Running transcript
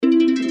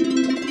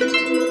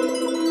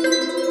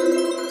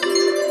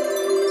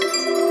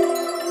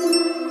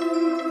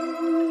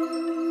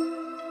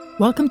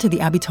Welcome to the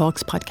Abbey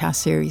Talks podcast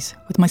series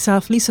with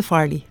myself, Lisa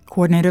Farley,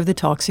 coordinator of the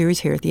Talk series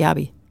here at the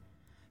Abbey.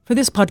 For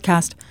this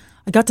podcast,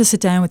 I got to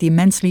sit down with the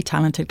immensely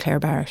talented Claire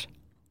Barrett.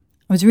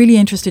 I was really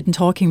interested in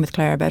talking with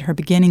Claire about her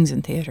beginnings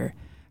in theatre,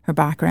 her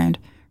background,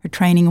 her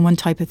training in one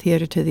type of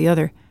theatre to the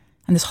other,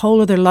 and this whole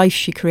other life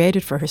she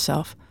created for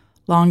herself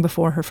long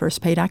before her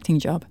first paid acting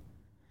job.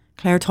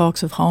 Claire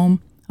talks of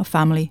home, of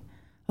family,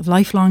 of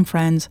lifelong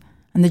friends,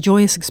 and the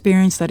joyous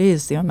experience that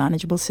is The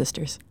Unmanageable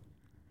Sisters.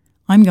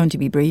 I'm going to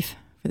be brief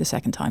for the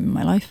second time in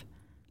my life,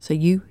 so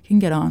you can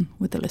get on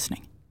with the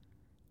listening.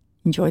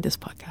 Enjoy this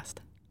podcast.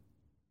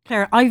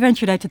 Claire, I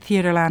ventured out to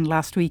Theatreland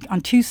last week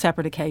on two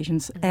separate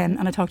occasions, and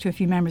I talked to a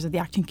few members of the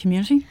acting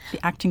community,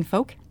 the acting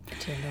folk.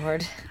 Dear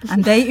Lord.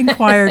 And they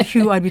inquired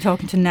who I'd be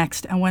talking to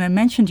next, and when I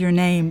mentioned your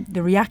name,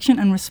 the reaction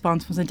and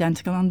response was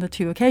identical on the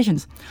two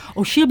occasions.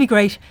 Oh, she'll be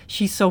great,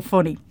 she's so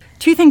funny.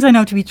 Two things I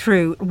know to be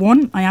true.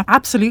 One, I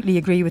absolutely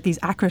agree with these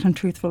accurate and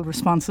truthful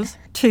responses.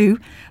 Two,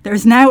 there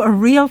is now a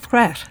real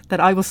threat that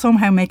I will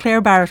somehow make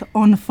Claire Barrett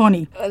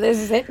unfunny. Well, this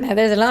is it now.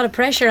 There's a lot of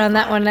pressure on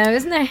that one now,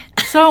 isn't there?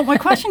 So my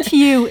question to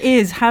you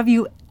is, have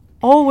you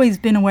always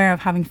been aware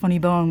of having funny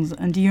bones?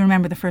 And do you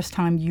remember the first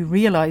time you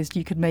realised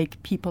you could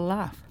make people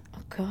laugh?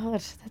 Oh,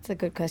 God, that's a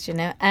good question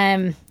now.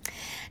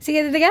 See,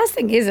 the gas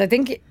thing is, I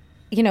think,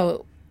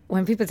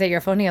 when people say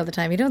you're funny all the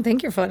time, you don't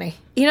think you're funny.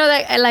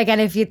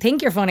 And if you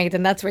think you're funny,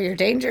 then that's where you're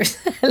dangerous.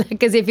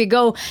 Because if you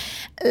go,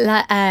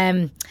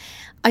 I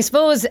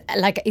suppose,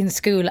 like in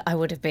school, I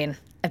would have been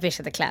a bit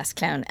of the class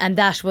clown. And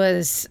that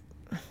was,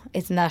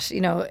 it's not,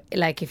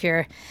 like if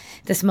you're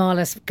the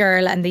smallest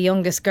girl and the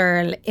youngest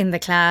girl in the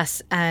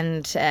class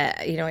and,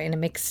 in a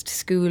mixed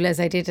school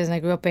as I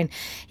grew up in,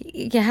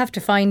 you have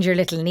to find your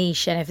little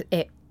niche. And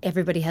if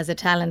everybody has a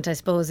talent, I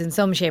suppose, in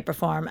some shape or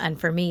form. And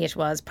for me, it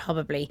was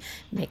probably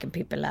making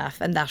people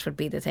laugh, and that would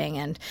be the thing.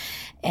 And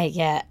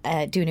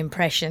doing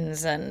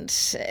impressions, and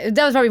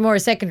that was probably more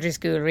secondary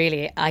school,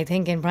 really. I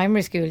think in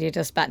primary school, you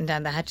just batten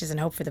down the hatches and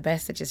hope for the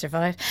best that you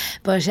survive.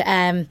 But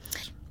and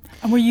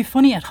were you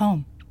funny at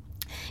home?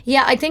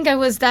 Yeah, I think I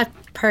was that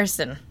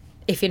person.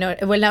 If you know,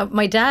 well, now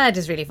my dad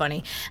is really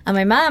funny and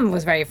my mum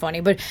was very funny,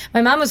 but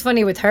my mum was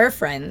funny with her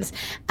friends,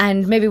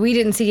 and maybe we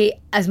didn't see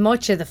as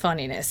much of the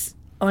funniness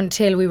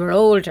until we were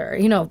older,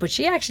 but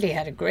she actually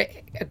had a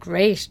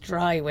great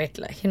dry wit,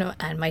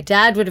 and my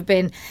dad would have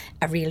been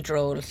a real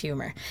droll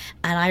humour,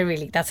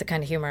 and that's the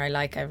kind of humour I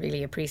like. I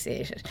really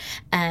appreciate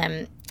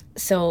it.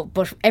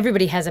 But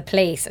everybody has a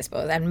place, I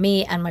suppose, and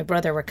me and my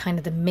brother were kind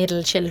of the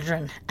middle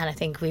children, and I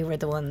think we were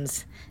the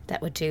ones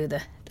that would do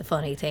the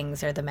funny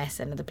things or the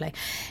messing of the play.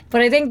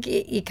 But I think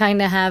you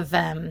kind of have,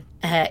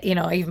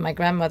 even my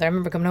grandmother, I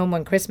remember coming home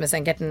one Christmas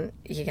and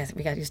we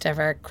used to have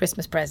our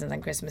Christmas presents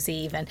on Christmas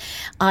Eve, and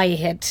I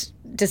had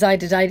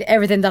decided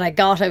everything that I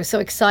got, I was so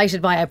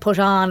excited by, I put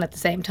on at the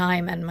same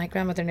time, and my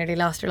grandmother nearly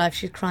lost her life.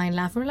 She was crying,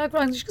 laughing, we're like,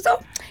 Ryan. She goes,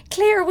 "Oh,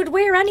 Claire would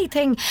wear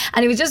anything."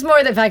 And it was just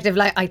more the fact of,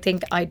 like, I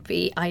think I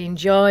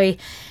enjoy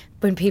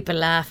when people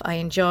laugh. I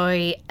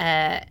enjoy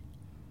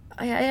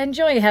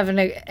having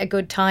a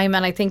good time,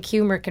 and I think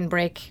humour can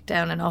break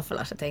down an awful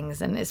lot of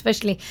things, and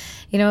especially,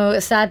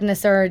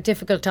 sadness or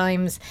difficult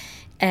times.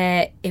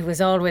 It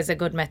was always a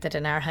good method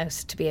in our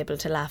house to be able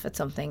to laugh at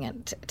something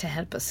and to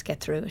help us get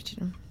through it.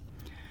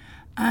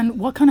 And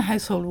what kind of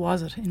household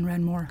was it in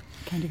Renmore,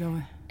 County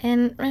Galway?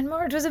 In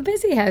Renmore, it was a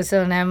busy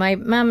household. Now, my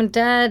mum and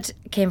dad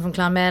came from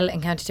Clonmel in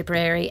County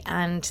Tipperary,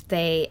 and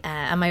they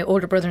and my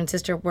older brother and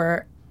sister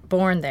were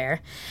born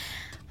there.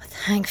 But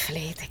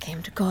thankfully, they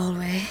came to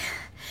Galway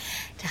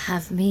to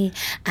have me.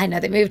 I know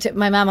they moved to,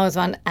 my mum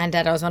and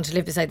dad always wanted to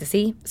live beside the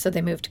sea, so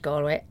they moved to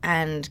Galway,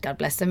 and God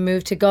bless them,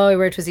 moved to Galway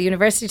where it was a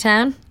university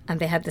town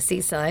and they had the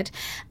seaside,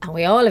 and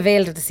we all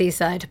availed of the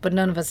seaside, but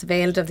none of us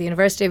availed of the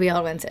university. We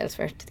all went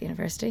elsewhere to the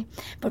university,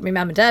 but my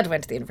mum and dad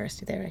went to the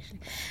university there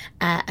actually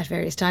at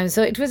various times.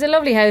 So it was a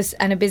lovely house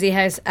and a busy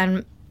house,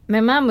 and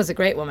my mum was a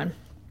great woman.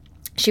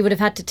 She would have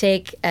had to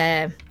take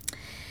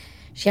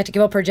she had to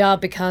give up her job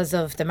because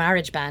of the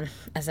marriage ban,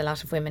 as a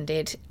lot of women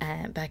did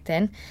back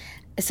then.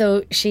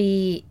 So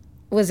she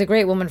was a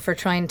great woman for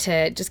trying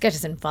to just get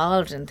us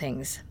involved in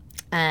things.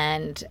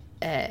 And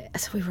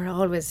so we were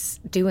always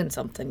doing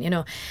something,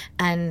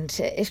 and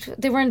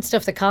they weren't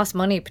stuff that cost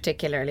money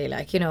particularly.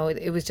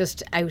 It was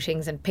just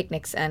outings and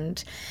picnics.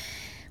 And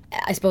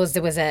I suppose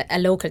there was a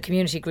local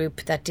community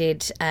group that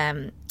did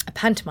a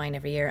pantomime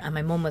every year, and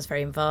my mum was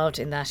very involved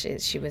in that.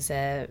 She was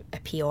a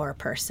PR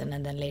person,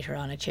 and then later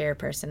on a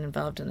chairperson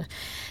involved in it.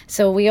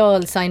 So we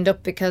all signed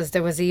up because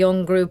there was a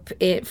young group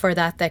for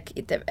that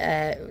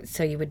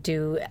so you would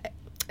do,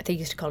 they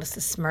used to call us the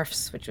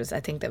Smurfs, which was,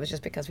 I think that was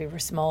just because we were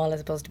small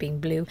as opposed to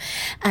being blue,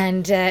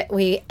 and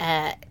we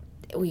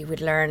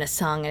would learn a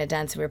song and a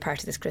dance, and we were part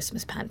of this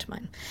Christmas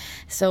pantomime.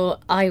 So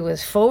I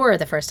was 4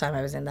 the first time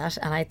I was in that,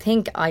 and I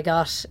think I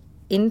got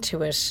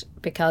into it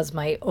because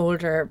my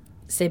older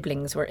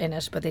siblings were in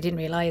it, but they didn't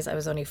realise I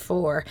was only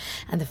 4.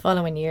 And the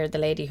following year, the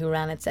lady who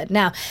ran it said,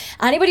 now,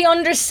 anybody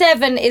under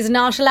 7 is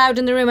not allowed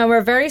in the room, and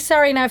we're very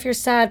sorry now if you're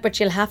sad, but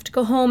you'll have to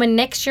go home and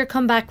next year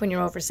come back when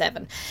you're over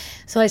 7.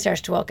 So I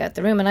started to walk out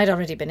the room, and I'd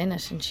already been in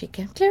it, and she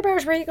came, Claire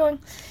Barrett, where are you going?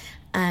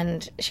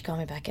 And she called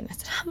me back in. I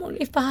said, I'm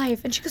only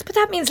 5. And she goes, but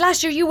that means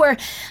last year you were...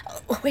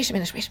 Oh, wait a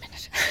minute.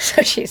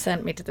 So she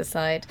sent me to the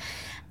side.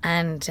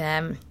 And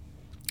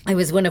I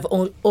was one of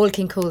Old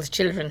King Cole's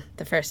children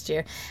the first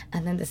year.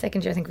 And then the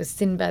second year, I think it was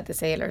Sinbad the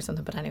Sailor or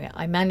something. But anyway,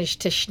 I managed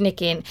to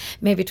sneak in.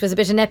 Maybe it was a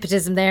bit of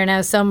nepotism there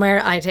now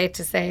somewhere. I'd hate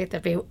to say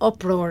there'd be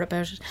uproar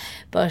about it.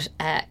 But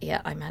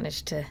yeah, I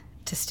managed to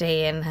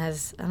stay in.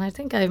 And I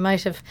think I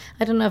might have...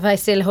 I don't know if I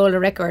still hold a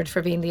record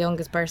for being the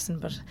youngest person,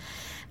 but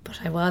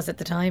I was at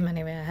the time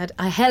anyway.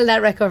 I held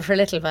that record for a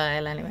little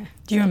while anyway.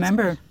 Do you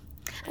remember?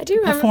 I do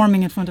remember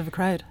performing in front of a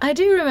crowd. I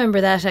do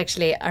remember that,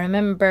 actually. I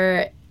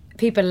remember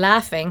people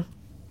laughing,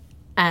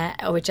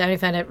 which I only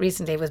found out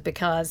recently was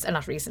because,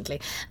 not recently,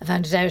 I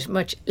found it out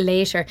much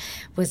later,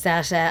 was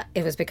that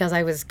it was because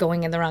I was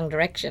going in the wrong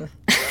direction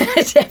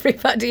to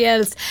everybody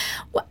else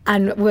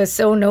and was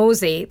so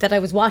nosy that I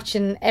was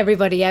watching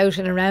everybody out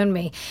and around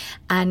me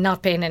and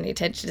not paying any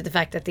attention to the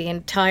fact that the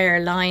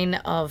entire line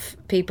of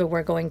people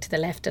were going to the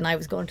left and I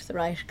was going to the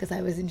right because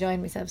I was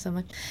enjoying myself so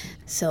much.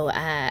 So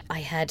I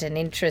had an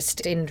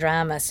interest in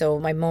drama, so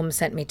my mum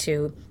sent me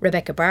to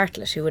Rebecca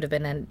Bartlett, who would have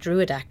been a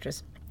Druid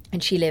actress.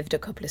 And she lived a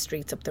couple of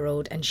streets up the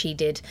road and she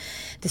did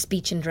the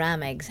speech and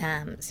drama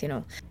exams, you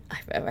know.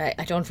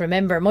 I don't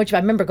remember much, but I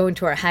remember going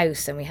to her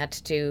house and we had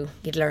to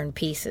you'd learn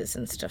pieces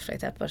and stuff like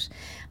that. But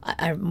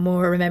I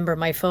more remember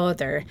my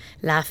father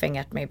laughing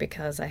at me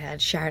because I had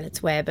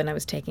Charlotte's Web and I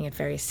was taking it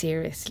very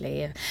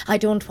seriously. I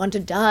don't want to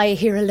die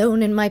here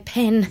alone in my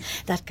pen,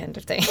 that kind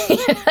of thing.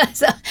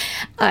 So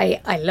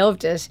I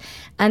loved it.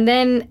 And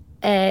then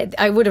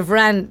I would have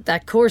ran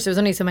that course. There was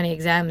only so many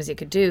exams you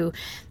could do.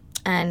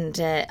 And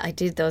I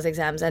did those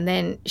exams, and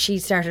then she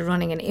started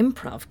running an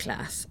improv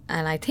class,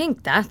 and I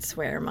think that's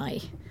where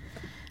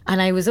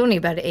and I was only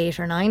about 8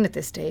 or 9 at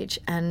this stage,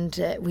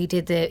 and we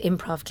did the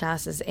improv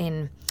classes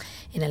in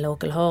a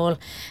local hall,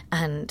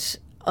 and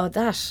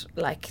that,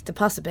 like, the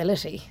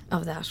possibility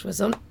of that was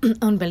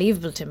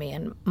unbelievable to me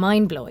and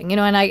mind-blowing, you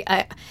know, and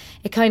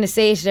it kind of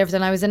sated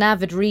everything. I was an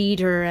avid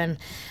reader, and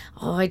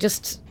I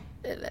just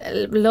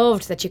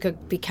loved that you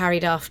could be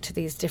carried off to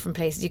these different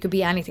places. You could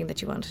be anything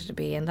that you wanted to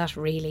be, and that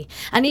really,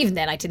 and even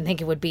then I didn't think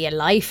it would be a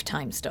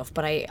lifetime stuff,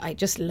 but I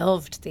just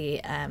loved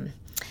the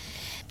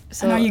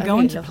so and are you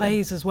going to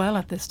plays as well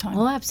at this time?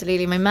 Oh,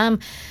 absolutely. My mum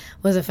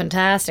was a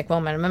fantastic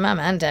woman, my mum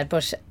and dad,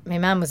 but my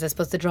mum was, I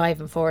suppose, the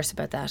driving force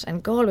about that.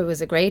 And Galway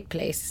was a great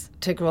place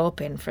to grow up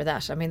in for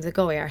that. I mean, the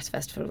Galway Arts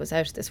Festival was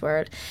out of this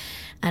world.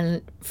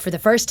 And for the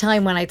first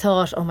time when I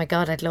thought, oh my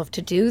God, I'd love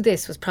to do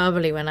this, was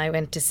probably when I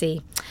went to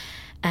see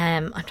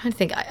I'm trying to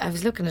think. I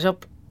was looking it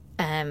up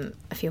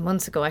a few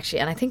months ago, actually,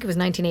 and I think it was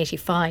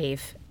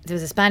 1985. There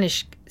was a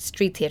Spanish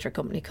street theatre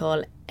company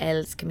called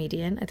Els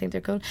Comedian, I think they're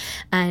called,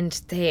 and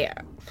they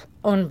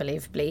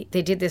unbelievably,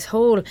 they did this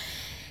whole,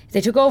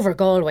 they took over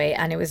Galway,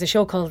 and it was a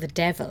show called The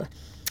Devil.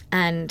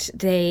 And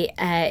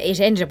it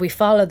ended up, we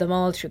followed them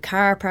all through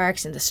car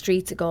parks in the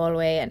streets of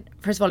Galway. And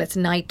first of all, it's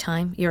night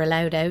time. You're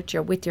allowed out.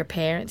 You're with your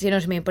parents. You know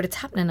what I mean? But it's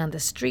happening on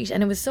the street.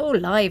 And it was so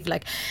live.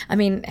 Like, I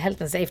mean,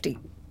 health and safety,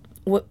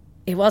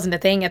 it wasn't a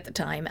thing at the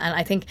time. And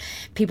I think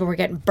people were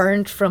getting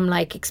burnt from,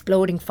 like,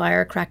 exploding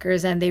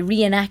firecrackers. And they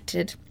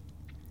reenacted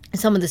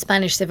some of the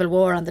Spanish Civil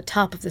War on the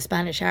top of the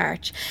Spanish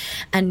Arch.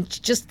 And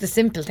just the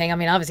simple thing, I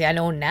mean, obviously I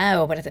know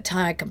now, but at the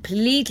time I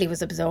completely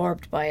was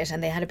absorbed by it.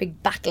 And they had a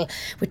big battle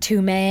with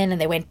 2 men and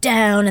they went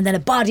down and then a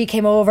body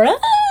came over.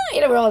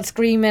 You know, we're all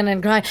screaming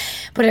and crying.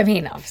 But I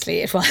mean, obviously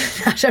it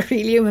was not a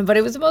real human, but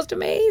it was the most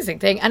amazing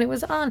thing. And it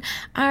was on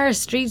our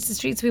streets, the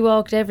streets we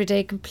walked every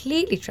day,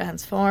 completely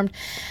transformed.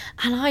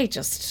 And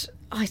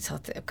I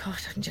thought, God,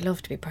 wouldn't you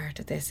love to be part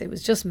of this? It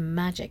was just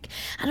magic.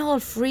 And all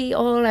free,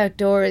 all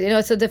outdoors, you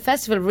know. So the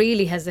festival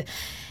really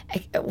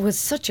was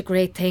such a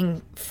great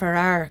thing for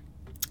our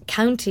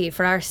county,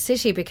 for our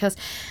city, because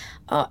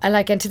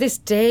and to this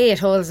day it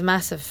holds a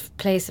massive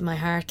place in my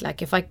heart.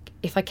 Like, if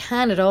I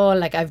can at all,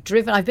 like, I've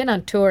been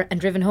on tour and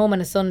driven home on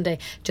a Sunday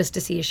just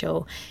to see a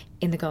show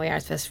in the Galway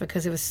Arts Festival,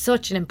 because it was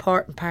such an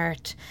important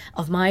part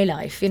of my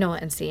life, you know,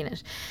 and seeing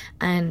it.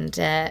 And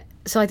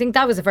so I think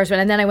that was the first one.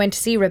 And then I went to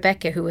see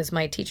Rebecca, who was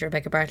my teacher,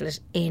 Rebecca Bartlett,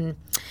 in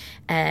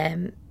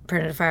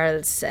Bernard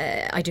Farrell's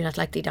I Do Not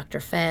Like Thee,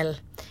 Dr. Fell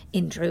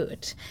in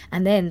Druid.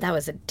 And then that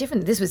was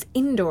this was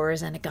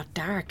indoors and it got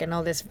dark and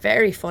all this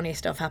very funny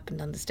stuff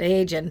happened on the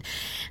stage. And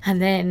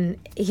then,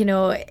 you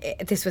know,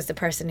 this was the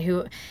person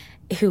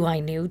who I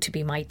knew to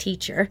be my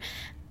teacher,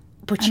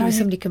 but she was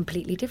somebody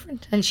completely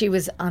different. And she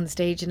was on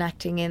stage and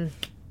acting in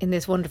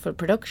this wonderful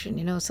production,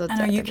 you know. So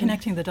and are you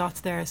connecting the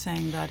dots there,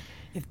 saying that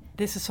if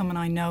this is someone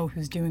I know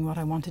who's doing what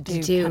I want to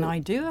do, can I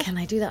do it? Can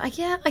I do that?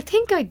 Yeah, I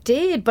think I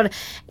did. But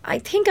I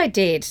think I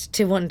did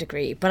to one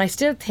degree. But I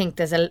still think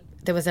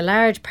there was a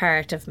large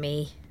part of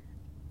me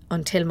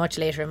until much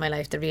later in my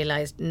life that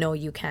realised, no,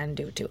 you can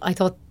do it too. I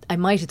thought I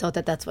might have thought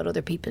that that's what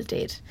other people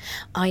did.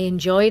 I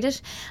enjoyed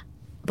it,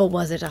 but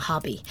was it a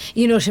hobby?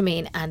 You know what I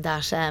mean? And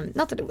that,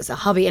 not that it was a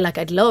hobby like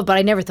I'd love, but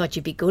I never thought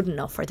you'd be good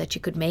enough or that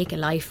you could make a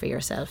life for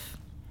yourself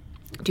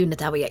doing it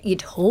that way.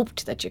 You'd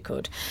hoped that you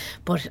could,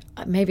 but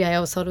maybe I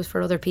always thought it was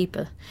for other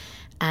people.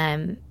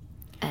 And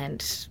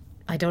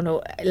I don't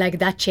know, like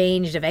that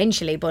changed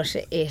eventually, but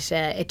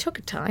it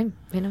took time,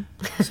 you know.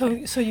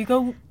 So you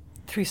go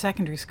through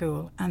secondary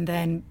school, and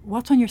then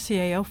what's on your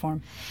CAO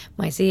form?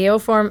 My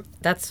CAO form,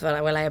 that's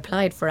what I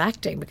applied for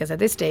acting, because at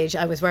this stage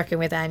I was working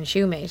with Anne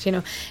Shoemate, you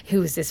know, who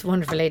was this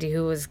wonderful lady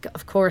who was,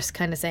 of course,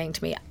 kind of saying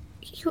to me,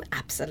 you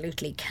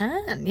absolutely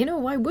can, you know,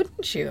 why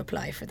wouldn't you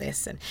apply for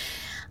this? And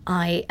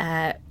I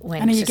went to school.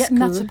 And are you getting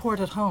that support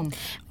at home?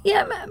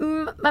 Yeah,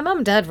 my mum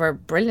and dad were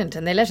brilliant,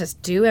 and they let us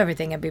do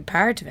everything and be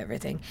part of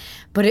everything.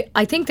 But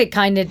I think they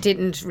kind of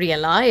didn't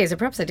realise, or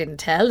perhaps I didn't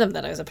tell them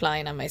that I was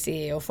applying on my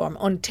CAO form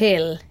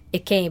until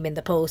it came in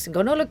the post and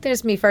go, no, look,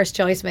 there's my first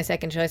choice, my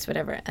second choice,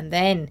 whatever. And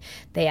then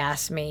they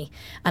asked me,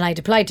 and I'd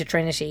applied to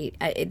Trinity.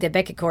 The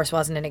Beckett course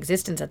wasn't in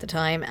existence at the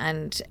time,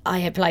 and I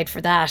applied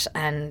for that,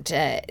 and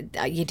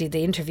you did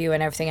the interview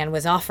and everything and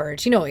was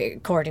offered, you know,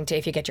 according to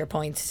if you get your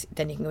points,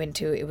 then you can go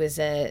into, it was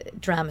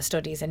drama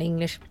studies and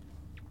English,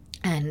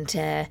 and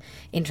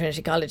in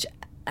Trinity College.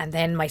 And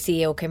then my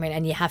CEO came in,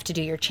 and you have to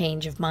do your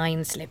change of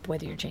mind slip,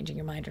 whether you're changing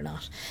your mind or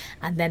not.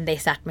 And then they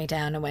sat me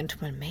down and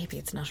went, well, maybe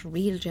it's not a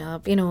real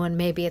job, you know, and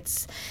maybe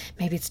it's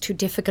too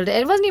difficult.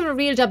 It wasn't even a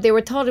real job. They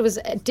thought it was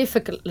a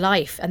difficult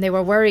life, and they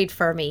were worried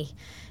for me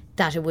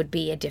that it would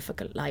be a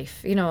difficult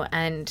life, you know,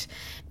 and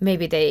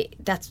maybe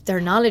that's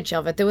their knowledge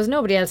of it. There was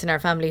nobody else in our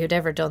family who'd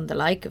ever done the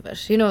like of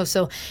it, you know,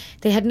 so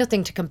they had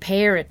nothing to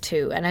compare it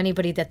to. And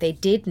anybody that they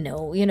did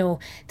know, you know,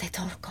 they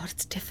thought, oh God,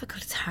 it's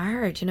difficult, it's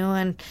hard, you know,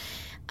 and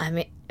I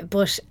mean,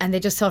 and they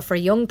just thought for a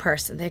young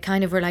person, they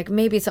kind of were like,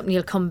 maybe it's something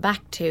you'll come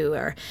back to,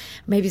 or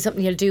maybe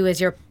something you'll do as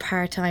your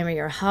part-time or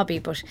your hobby,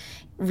 but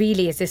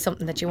really, is this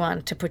something that you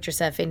want to put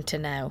yourself into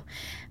now?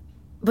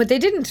 But they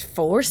didn't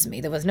force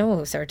me. There was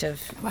no sort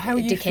of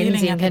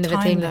Dickensian kind of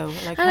a thing. Though?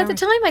 Like, and at the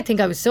time, I think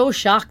I was so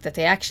shocked that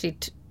they actually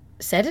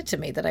said it to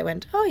me that I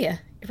went, oh yeah,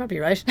 you're probably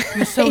right.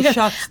 You're so you know,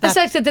 shocked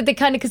that they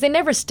kind of, because they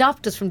never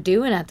stopped us from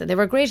doing it. They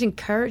were great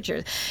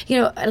encouragers, you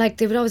know, like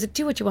they would always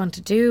do what you want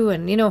to do,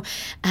 and you know,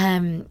 I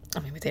mean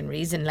within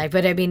reason, like,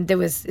 but I mean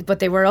but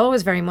they were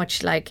always very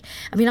much like,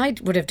 I mean, I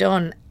would have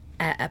done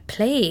a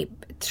play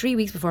 3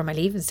 weeks before my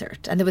leaving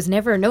cert, and there was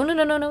never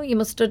no, you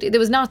must study. There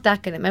was not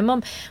that kind of. My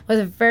mum was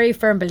a very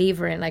firm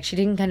believer in, like, she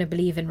didn't kind of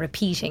believe in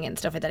repeating and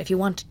stuff like that. If you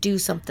want to do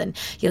something,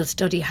 you'll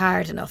study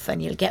hard enough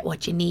and you'll get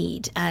what you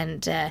need,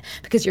 and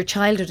because your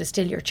childhood is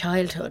still your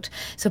childhood,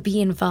 so be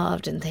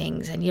involved in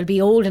things, and you'll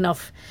be old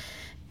enough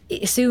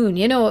soon,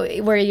 you know,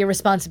 where your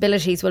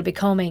responsibilities will be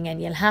coming,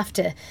 and you'll have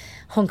to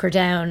hunker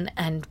down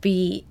and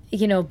be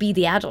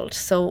the adult.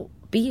 So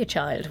be a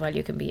child while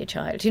you can be a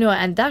child, you know,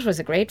 and that was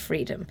a great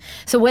freedom.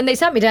 So when they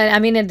sat me down, I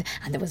mean, and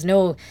there was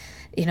no,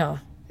 you know,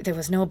 there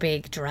was no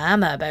big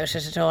drama about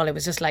it at all. It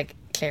was just like,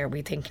 Claire,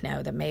 we think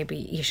now that maybe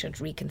you should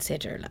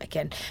reconsider, like,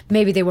 and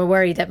maybe they were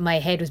worried that my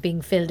head was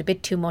being filled a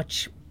bit too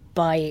much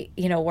by,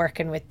 you know,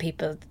 working with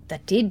people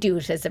that did do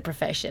it as a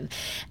profession.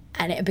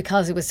 And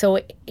because it was so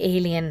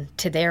alien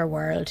to their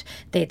world,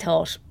 they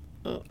thought,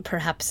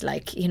 perhaps,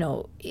 like, you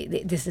know,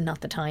 this is not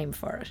the time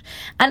for it.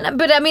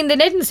 But I mean, they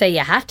didn't say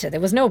you had to.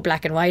 There was no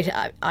black and white.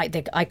 I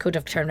think I could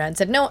have turned around and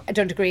said, no, I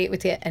don't agree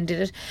with you, and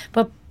did it.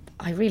 But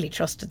I really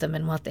trusted them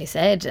in what they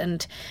said,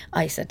 and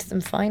I said to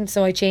them, fine.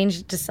 So I changed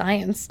it to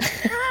science,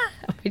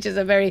 which is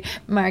a very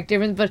marked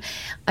difference. But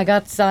I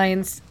got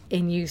science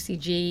in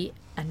UCG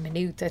and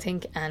Maynooth, I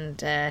think, and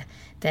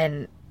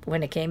then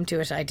when it came to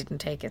it, I didn't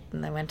take it,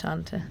 and I went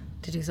on to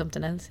do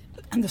something else.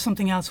 And the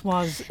something else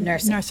was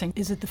nursing.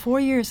 Is it the 4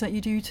 years that you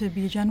do to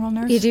be a general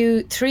nurse? You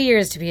do 3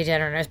 years to be a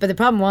general nurse. But the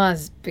problem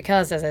was,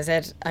 because, as I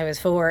said, I was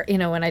 4, you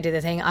know, when I did the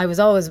thing, I was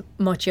always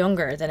much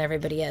younger than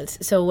everybody else.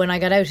 So when I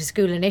got out of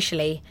school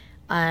initially,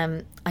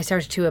 I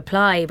started to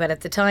apply, but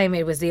at the time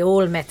it was the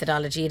old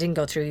methodology. You didn't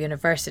go through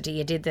university.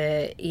 You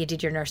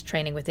did your nurse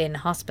training within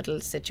hospital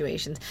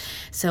situations.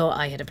 So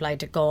I had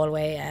applied to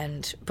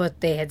Galway, but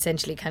they had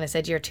essentially kind of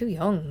said, you're too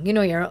young. You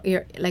know,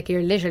 you're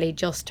literally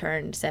just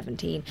turned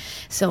 17.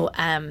 So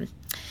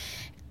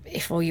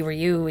if you were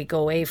you, we go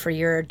away for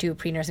your do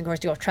pre-nursing course,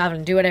 go travel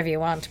and do whatever you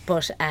want,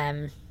 but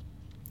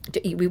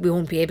we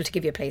won't be able to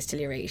give you a place till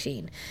you're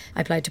 18.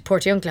 I applied to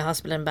Portiuncula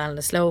Hospital in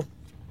Ballinasloe,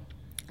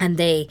 and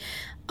they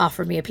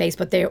offered me a place,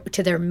 but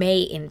to their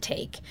May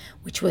intake,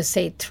 which was,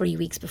 say, 3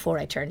 weeks before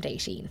I turned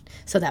 18.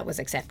 So that was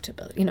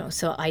acceptable, you know.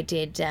 So I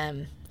did,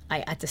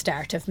 at the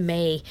start of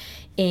May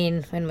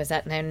in, when was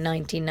that now,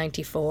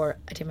 1994,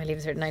 I did my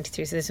leaving cert in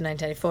 93, so this was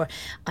 1994,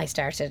 I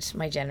started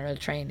my general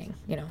training,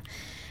 you know.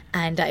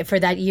 And for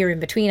that year in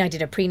between, I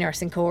did a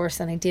pre-nursing course,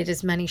 and I did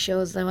as many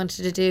shows as I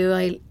wanted to do.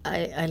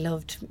 I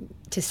loved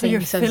to sing, so you're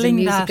filling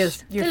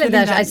musicals. You're filling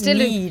that I still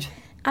need.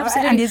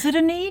 Absolutely. And is it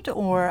a need,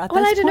 or at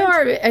well, this I don't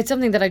point? know. It's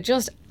something that I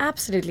just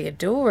absolutely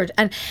adored.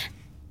 And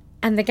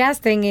the gas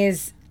thing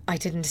is, I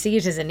didn't see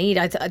it as a need.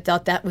 I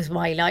thought that was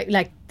why,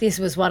 like this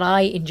was what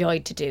I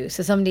enjoyed to do.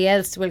 So somebody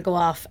else will go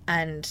off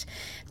and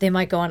they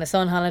might go on a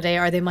sun holiday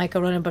or they might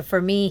go running. But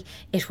for me,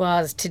 it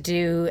was to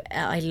do,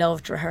 I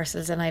loved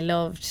rehearsals and I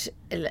loved,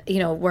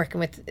 working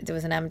with, there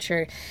was an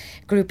amateur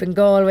group in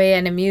Galway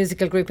and a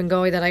musical group in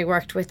Galway that I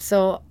worked with.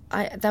 So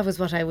that was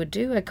what I would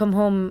do. I'd come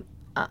home,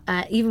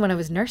 even when I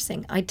was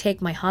nursing, I'd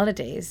take my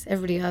holidays.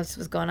 Everybody else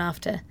was going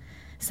off to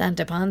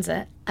Santa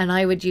Ponsa, and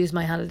I would use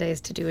my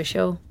holidays to do a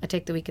show. I'd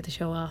take the week of the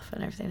show off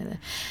and everything like that.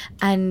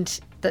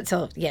 And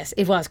so yes,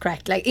 it was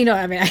correct. Like,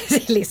 I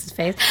see Lisa's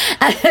face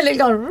and they're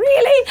going,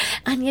 really?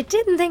 And you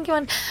didn't think you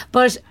want,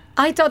 but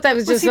I thought that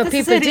was just what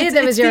people did.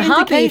 That was your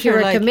hobby if you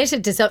were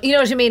committed to something. You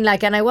know what I mean?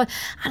 Like, and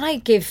I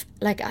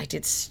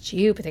did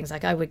stupid things.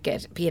 Like I would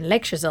be in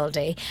lectures all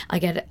day.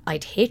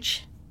 I'd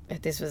hitch.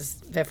 This was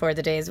before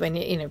the days when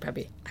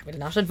probably I will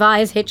not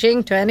advise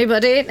hitching to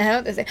anybody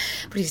now. But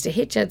I used to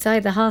hitch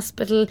outside the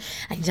hospital,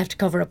 and you'd have to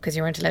cover up because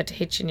you weren't allowed to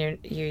hitch in your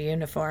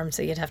uniform,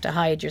 so you'd have to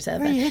hide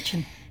yourself. Where are you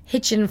hitching?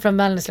 Hitching from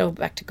Ballinasloe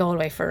back to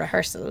Galway for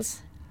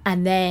rehearsals,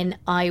 and then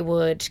I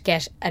would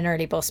get an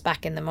early bus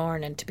back in the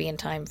morning to be in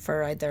time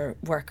for either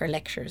work or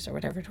lectures or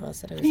whatever it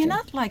was that I was doing. You're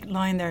not like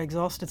lying there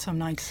exhausted some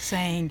nights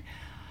saying,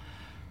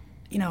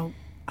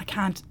 I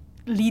can't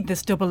lead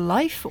this double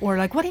life, or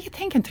like, what are you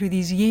thinking through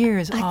these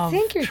years of training? I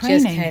think you're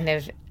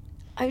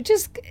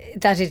just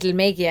that it'll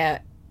make you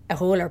a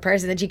wholer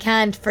person, that you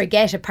can't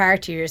forget a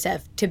part of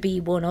yourself to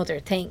be one other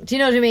thing. Do you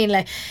know what I mean?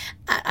 Like,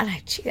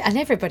 and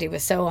everybody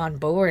was so on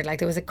board. Like,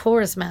 there was a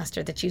chorus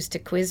master that used to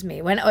quiz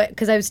me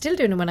because I was still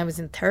doing it when I was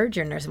in third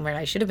year nursing, where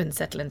I should have been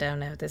settling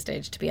down now at this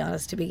stage, to be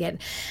honest,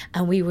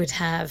 and we would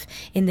have,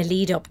 in the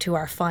lead up to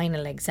our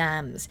final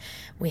exams,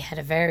 we had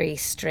a very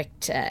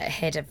strict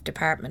head of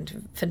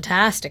department,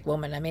 fantastic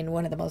woman. I mean,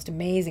 one of the most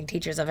amazing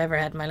teachers I've ever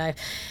had in my life.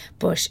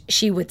 But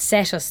she would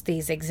set us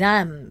these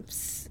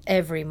exams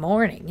every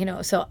morning,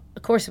 so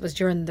of course it was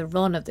during the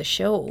run of the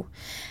show,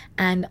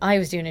 and I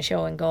was doing a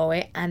show in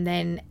Galway, and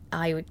then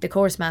the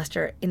course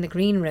master in the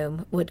green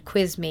room would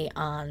quiz me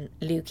on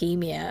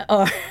leukemia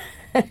or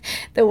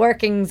the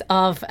workings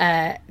of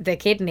the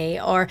kidney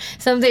or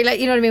something, like,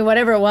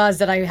 whatever it was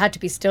that I had to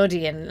be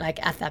studying,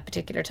 like, at that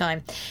particular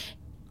time.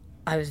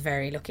 I was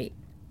very lucky,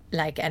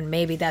 like, and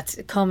maybe that's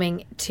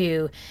coming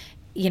to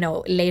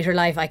later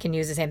life. I can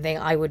use the same thing.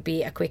 I would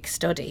be a quick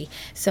study,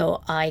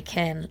 so I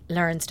can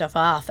learn stuff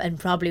off. And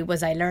probably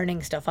was I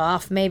learning stuff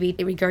off, maybe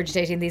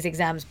regurgitating these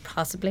exams,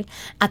 possibly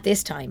at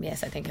this time.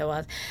 Yes, I think I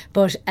was.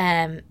 But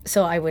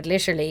so I would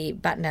literally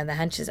batten down the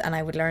hatches and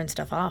I would learn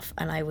stuff off,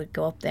 and I would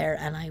go up there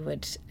and I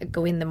would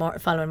go in the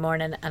following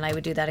morning and I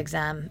would do that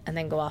exam and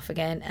then go off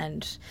again.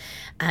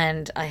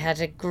 And I had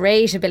a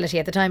great ability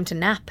at the time to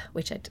nap,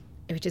 which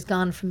is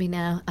gone from me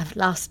now. I've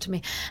lost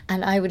me.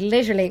 And I would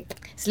literally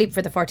sleep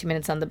for the 40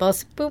 minutes on the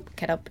bus, boop,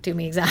 get up, do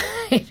my exam,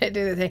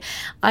 do the thing.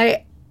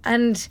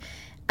 And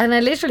I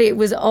literally, it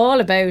was all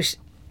about,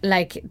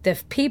 like, the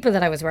people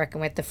that I was working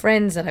with, the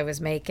friends that I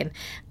was making,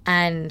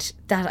 and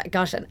that I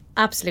got an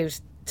absolute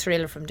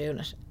thrill from doing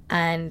it.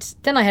 And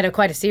then I had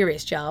quite a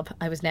serious job.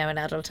 I was now an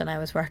adult and I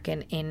was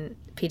working in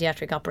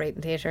paediatric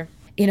operating theatre.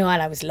 And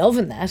I was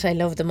loving that. I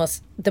loved the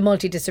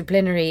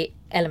multidisciplinary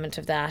element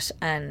of that,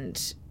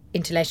 and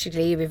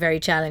intellectually you'd be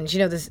very challenged,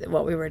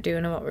 what we were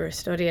doing and what we were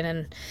studying,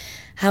 and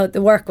how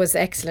the work was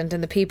excellent,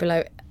 and the people,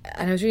 and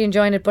I was really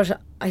enjoying it. But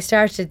I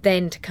started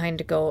then to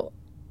kind of go,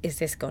 is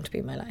this going to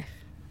be my life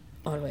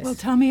always? Well,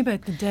 tell me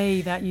about the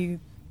day that you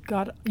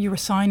were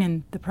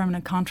signing the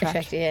permanent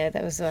contract. Yeah,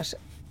 that was what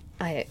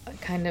I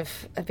kind of,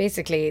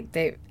 basically,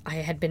 I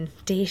had been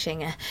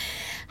dating a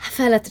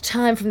fella at the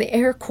time from the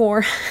Air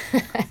Corps.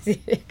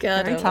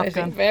 God, very Top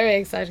Gun. Very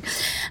exciting.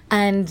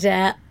 And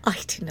I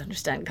didn't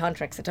understand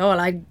contracts at all.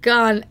 I'd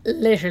gone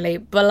literally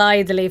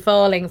blithely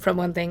falling from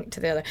one thing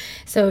to the other.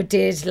 So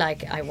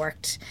I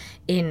worked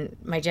in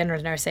my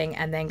general nursing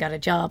and then got a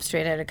job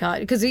straight out of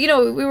college. Because, we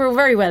were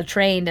very well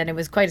trained, and it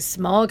was quite a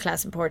small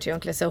class in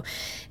Portiuncula. So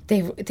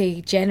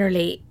they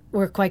generally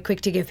were quite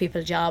quick to give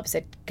people jobs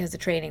because the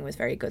training was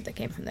very good that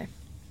came from there.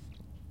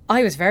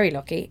 I was very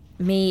lucky.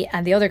 Me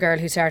and the other girl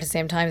who started at the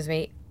same time as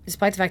me,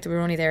 despite the fact that we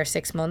were only there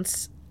 6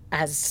 months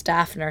as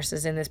staff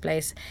nurses in this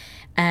place,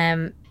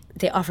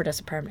 they offered us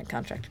a permanent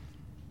contract.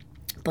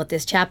 But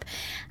this chap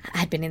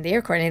had been in the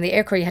Air Corps, and in the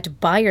Air Corps you had to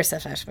buy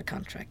yourself out of a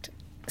contract.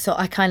 So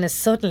I kind of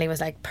suddenly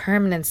was like,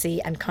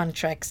 permanency and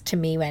contracts to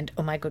me went,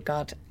 oh my good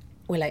God,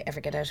 will I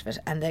ever get out of it?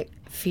 And the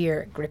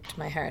fear gripped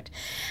my heart.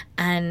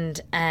 And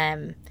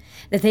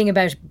the thing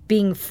about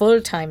being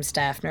full-time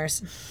staff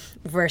nurse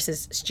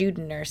versus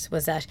student nurse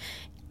was that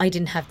I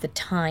didn't have the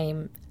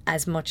time,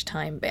 as much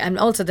time, and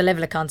also the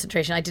level of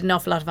concentration. I did an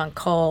awful lot of on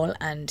call,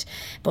 and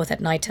both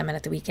at night time and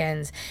at the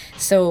weekends.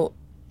 So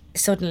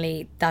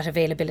suddenly that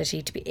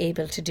availability to be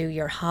able to do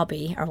your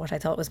hobby, or what I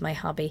thought was my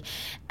hobby,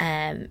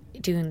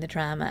 doing the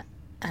drama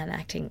and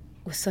acting,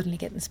 was suddenly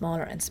getting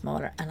smaller and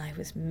smaller, and I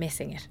was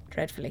missing it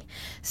dreadfully.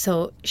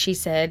 So she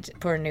said,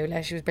 poor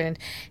Nuala, she was brilliant,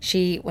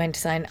 she went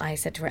to sign. I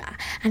said to her,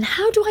 and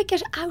how do I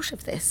get out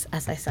of this,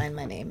 as I signed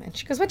my name? And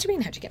she goes, what do you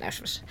mean, how do you get out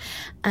of it?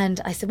 And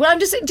I said, well, I'm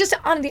just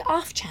on the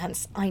off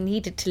chance I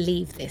needed to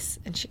leave this.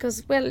 And she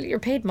goes, well, you're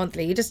paid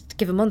monthly, you just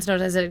give a month's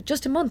notice. I said,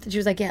 just a month? And she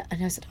was like, yeah.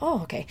 And I said,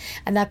 oh, okay.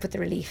 And that put the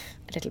relief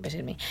a little bit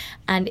in me.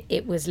 And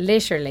it was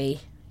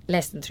literally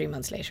less than 3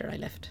 months later I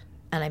left,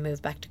 and I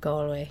moved back to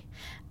Galway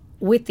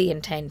with the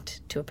intent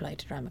to apply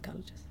to drama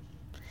colleges.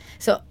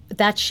 So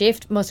that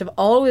shift must have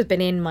always been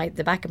in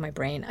the back of my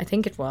brain. I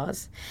think it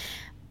was.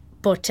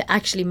 But to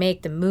actually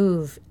make the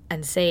move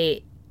and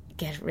say,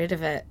 get rid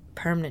of a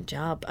permanent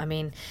job, I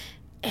mean,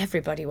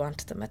 everybody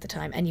wanted them at the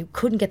time, and you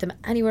couldn't get them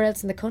anywhere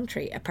else in the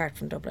country apart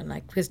from Dublin.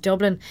 Like, because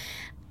Dublin,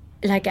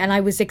 like, and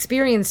I was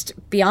experienced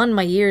beyond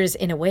my years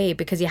in a way,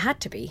 because you had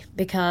to be,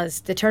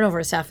 because the turnover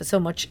of staff was so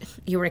much,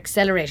 you were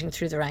accelerating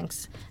through the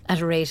ranks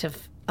at a rate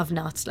of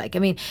knots. Like, I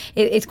mean,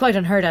 it's quite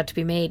unheard of to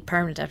be made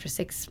permanent after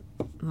 6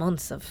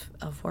 months of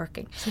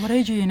working. So what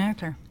age are you now,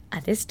 Claire?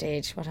 At this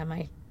stage, what am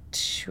I,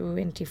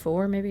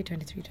 24 maybe,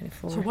 23,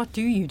 24. So what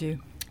do you do?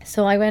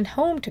 So I went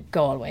home to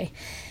Galway,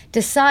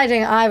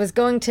 deciding I was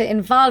going to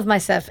involve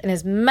myself in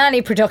as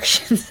many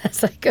productions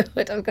as I could.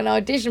 I was going to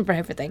audition for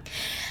everything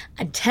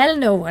and tell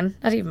no one,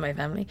 not even my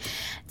family,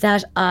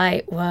 that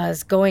I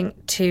was going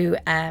to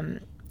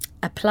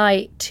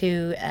apply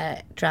to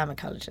drama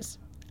colleges.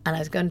 And I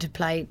was going to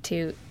apply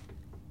to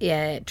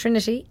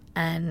Trinity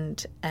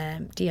and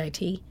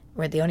DIT,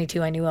 were the only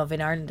two I knew of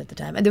in Ireland at the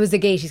time. And there was the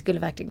Gaiety School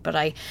of Acting. But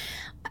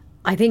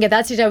I think at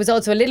that stage I was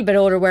also a little bit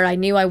older, where I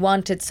knew I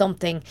wanted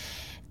something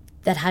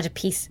that had a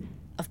piece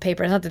of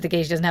paper. Not that the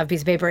Gaiety doesn't have a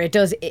piece of paper. It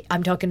does.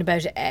 I'm talking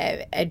about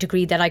a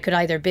degree that I could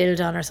either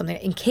build on or something,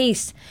 in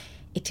case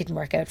it didn't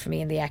work out for me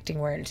in the acting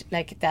world.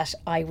 Like, that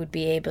I would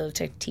be able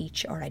to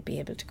teach, or I'd be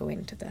able to go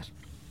into that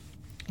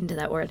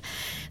world.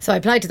 So I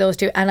applied to those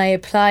two, and I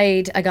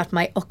got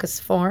my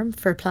UCAS form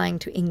for applying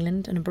to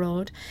England and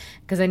abroad,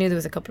 because I knew there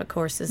was a couple of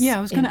courses. Yeah,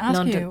 I was going to ask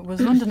London. you,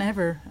 was London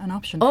ever an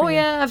option Oh for you?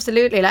 yeah,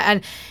 absolutely.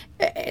 And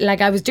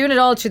I was doing it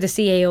all through the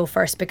CAO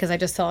first, because I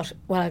just thought,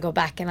 well, I'll go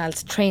back and I'll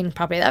train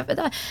properly.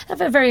 That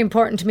felt very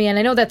important to me, and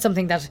I know that's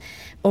something that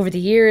over the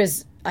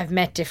years I've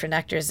met different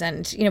actors,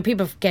 and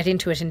people get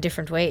into it in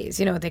different ways.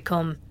 They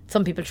come,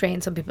 some people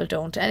train, some people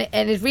don't, and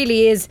it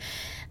really is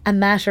a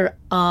matter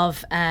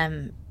of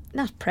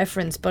not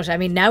preference, but I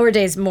mean,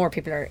 nowadays more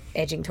people are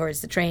edging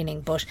towards the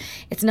training, but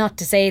it's not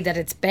to say that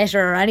it's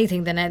better or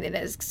anything than it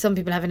is. Some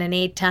people have an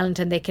innate talent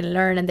and they can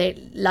learn,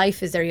 and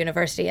life is their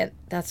university, and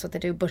that's what they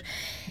do. But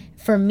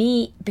for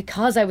me,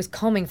 because I was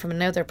coming from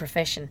another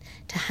profession,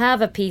 to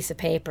have a piece of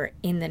paper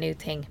in the new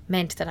thing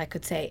meant that I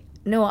could say,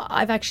 no,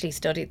 I've actually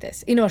studied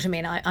this. You know what I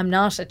mean? I'm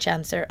not a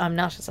chancer. I'm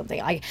not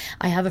something. I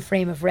have a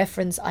frame of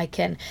reference. I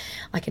can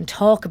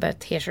talk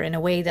about theatre in a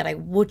way that I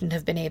wouldn't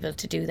have been able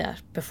to do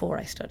that before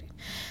I studied.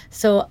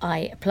 So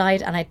I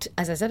applied, and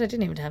as I said, I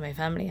didn't even tell my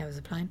family I was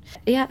applying.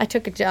 Yeah, I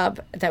took a job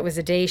that was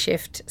a day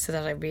shift, so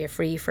that I'd be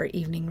free for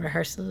evening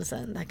rehearsals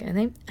and that kind of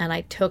thing. And I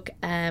took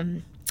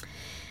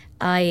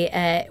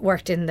I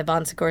worked in the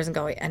Bon Secours in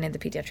Galway and in the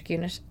paediatric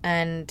unit,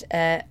 and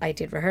I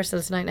did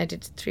rehearsals night, and I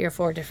did 3 or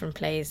 4 different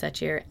plays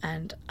that year.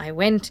 And I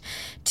went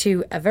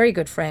to a very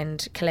good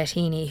friend, Colette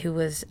Heaney, who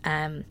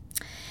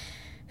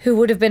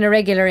would have been a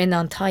regular in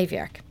on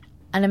Tyviark.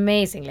 An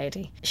amazing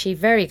lady. She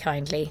very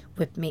kindly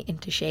whipped me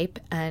into shape,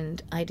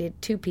 and I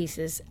did 2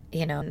 pieces,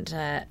 and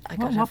I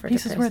got What offered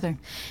pieces a were they?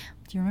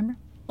 Do you remember?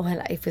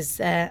 Well, it was,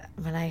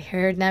 when I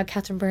heard now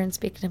Catherine Byrne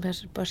speaking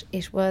about it, but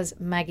it was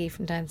Maggie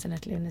from Dancing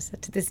at Lunasa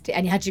to this day.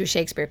 And you had to do a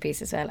Shakespeare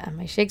piece as well. And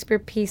my Shakespeare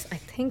piece, I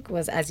think,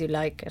 was As You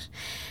Like It.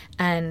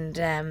 And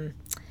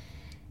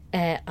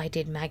I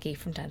did Maggie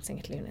from Dancing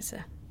at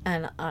Lunasa.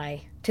 And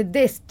I, to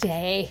this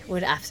day,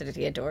 would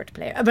absolutely adore to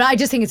play it. But I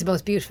just think it's the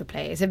most beautiful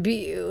play. It's a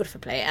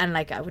beautiful play. And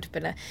I would have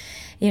been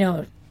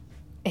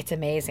it's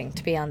amazing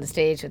to be on the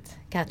stage with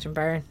Catherine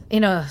Byrne,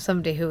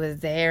 somebody who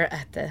was there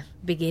at the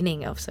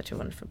beginning of such a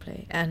wonderful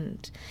play.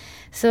 And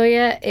so,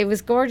 yeah, it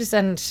was gorgeous.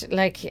 And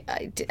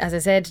as I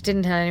said,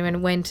 didn't tell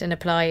anyone, went and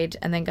applied,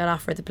 and then got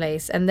offered the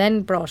place, and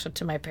then brought it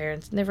to my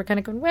parents. And they were kind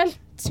of going, well,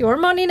 it's your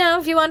money now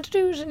if you want to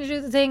do it, and you do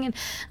the thing. And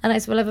I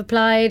said, well, I've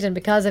applied, and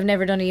because I've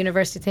never done a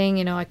university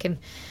thing, I can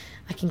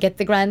get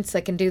the grants, I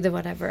can do the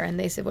whatever. And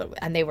they said, well,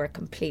 and they were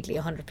completely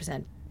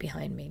 100%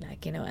 behind me,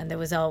 and there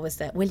was always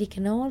that, well,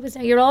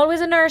 you're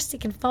always a nurse, you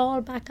can fall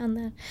back on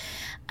that.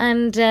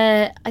 And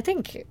I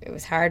think it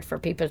was hard for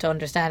people to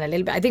understand a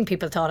little bit. I think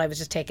people thought I was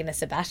just taking a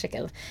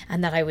sabbatical,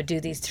 and that I would do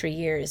these 3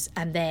 years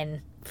and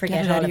then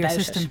forget all about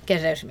it,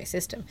 get it out of my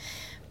system.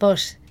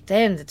 But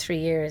then the 3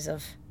 years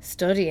of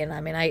studying,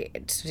 I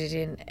studied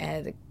in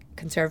the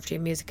Conservatory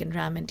of Music and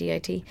Drama in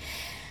DIT,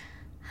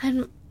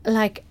 and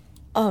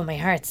my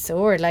heart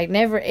soared.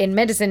 Never in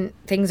medicine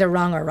things are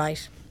wrong or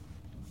right.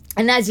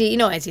 And as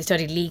you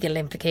study legal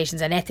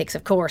implications and ethics,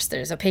 of course,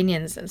 there's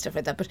opinions and stuff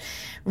like that, but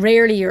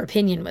rarely your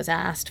opinion was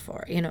asked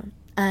for,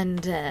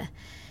 And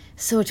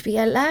so to be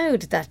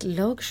allowed that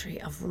luxury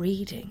of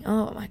reading,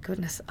 oh my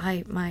goodness,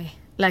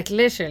 Like,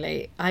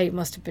 literally, I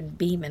must have been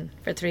beaming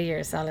for 3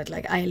 years solid.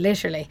 Like, I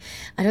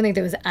don't think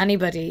there was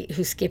anybody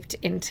who skipped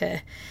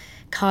into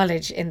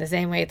college in the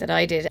same way that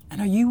I did.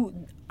 And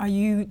are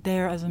you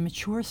there as a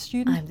mature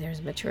student? I'm there as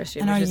a mature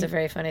student, which is a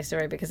very funny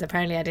story because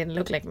apparently I didn't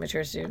look like a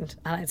mature student,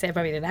 and I'd say I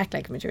probably didn't act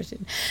like a mature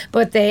student.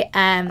 But they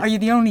are you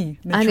the only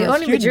mature student? I'm the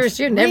only mature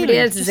student. Really? Everybody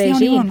else is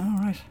 18,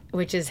 right.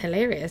 which is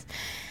hilarious.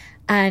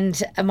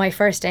 And my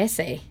first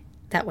essay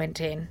that went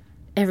in,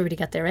 everybody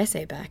got their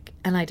essay back,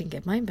 and I didn't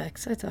get mine back.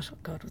 So I thought, oh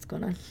God, what's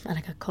going on? And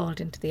I got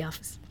called into the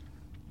office,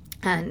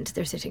 and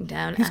they're sitting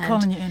down. Who's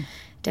calling you in?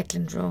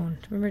 Declan Drone.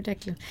 Remember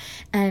Declan?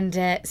 And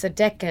so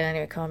Declan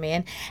anyway called me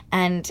in,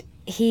 and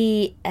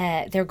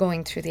they're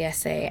going through the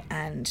essay,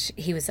 and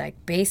he was like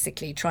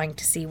basically trying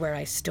to see where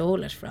I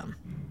stole it from,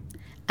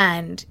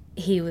 and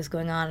he was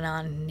going on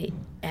and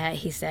on.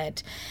 He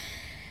said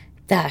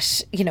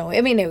that, you know, I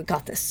mean, I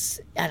got this,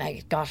 and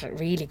I got a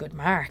really good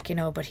mark, you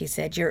know, but he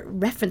said, your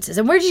references,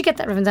 and where did you get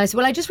that reference? I said,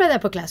 well, I just read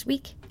that book last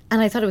week,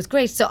 and I thought it was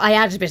great, so I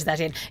added a bit of that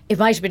in. It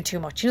might have been too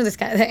much, you know, this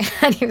kind of thing.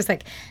 And he was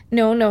like,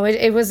 no,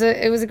 it was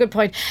a good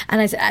point.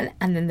 And I said,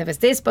 and then there was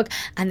this book,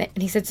 and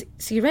he said,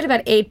 so you read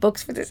about 8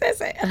 books for this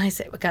essay? And I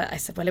said,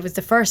 well, it was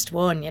the first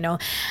one, you know.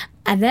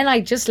 And then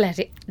I just let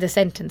the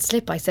sentence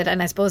slip. I said,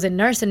 and I suppose in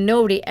nursing,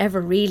 nobody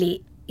ever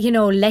really, you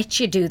know, let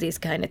you do these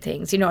kind of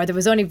things, you know, or there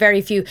was only very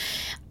few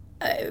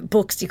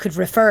books you could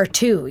refer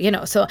to, you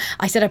know. So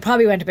I said I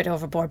probably went a bit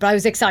overboard, but I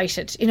was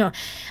excited, you know.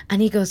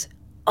 And he goes,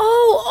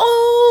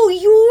 oh,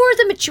 you're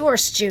the mature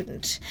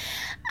student.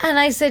 And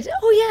I said,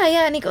 oh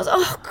yeah. And he goes,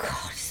 oh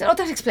God. He said, oh,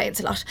 that explains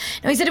a lot.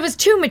 No, he said it was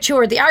too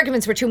mature. The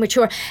arguments were too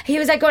mature. He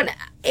was like going,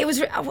 it was,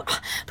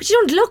 but you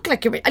don't look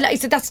like you're. And I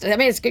said,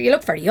 you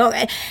look very young.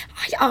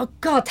 Oh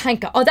God,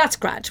 thank God. Oh, that's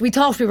grand. We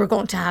thought we were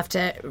going to have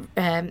to,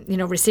 you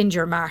know, rescind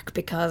your mark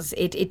because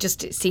it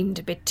just seemed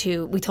a bit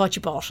too. We thought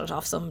you bought it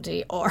off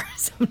somebody or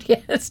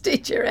somebody else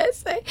did your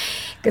essay,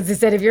 because they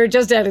said if you're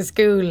just out of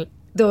school,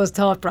 those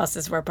thought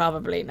processes were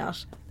probably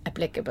not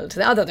applicable to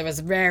that. Although there was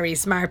very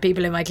smart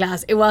people in my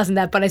class, it wasn't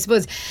that. But I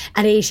suppose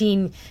at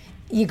 18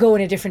 you go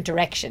in a different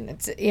direction.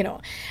 It's, you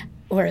know,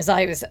 whereas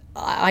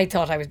I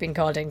thought I was being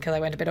called in because I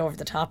went a bit over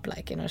the top,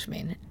 like, you know what I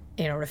mean,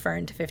 you know,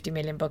 referring to 50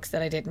 million books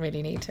that I didn't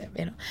really need to,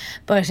 you know.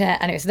 But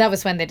anyway, so that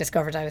was when they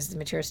discovered I was a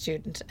mature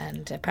student,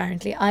 and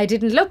apparently I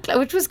didn't look like,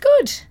 which was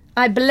good.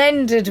 I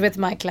blended with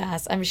my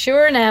class. I'm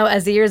sure now,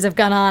 as the years have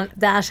gone on,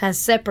 that has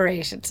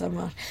separated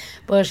somewhat.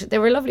 But they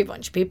were a lovely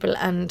bunch of people,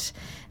 and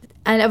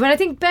when I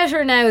think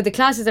better now, the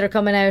classes that are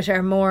coming out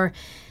are more,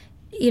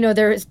 you know,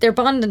 they're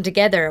bonding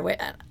together.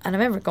 And I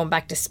remember going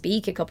back to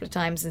speak a couple of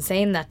times and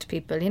saying that to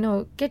people, you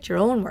know, get your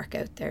own work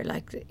out there.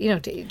 Like, you know,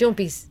 don't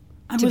be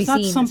and to was be that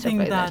seen something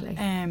and stuff that, like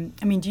that.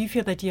 I mean, do you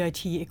feel that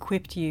DIT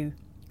equipped you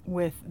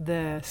with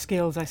the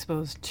skills, I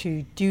suppose,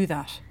 to do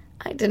that?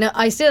 I don't know.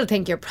 I still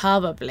think you're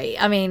probably,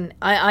 I mean,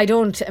 I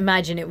don't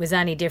imagine it was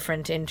any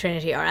different in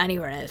Trinity or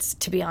anywhere else,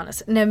 to be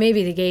honest. Now,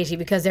 maybe the Gaiety,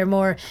 because they're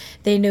more,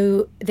 they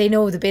know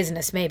the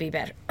business maybe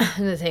better,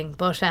 the thing.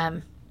 But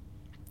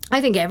I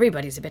think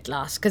everybody's a bit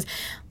lost because,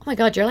 oh my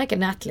God, you're like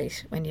an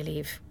athlete when you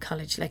leave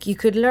college. Like, you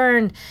could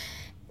learn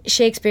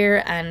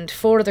Shakespeare and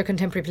 4 other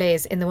contemporary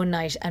plays in the one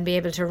night and be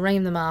able to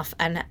rhyme them off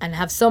and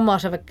have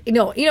somewhat of a, you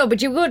know, but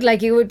you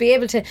would be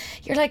able to,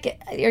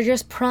 you're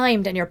just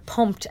primed and you're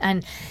pumped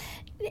and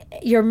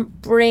your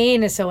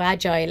brain is so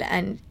agile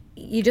and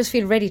you just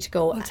feel ready to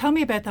go. Well, tell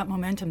me about that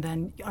momentum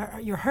then.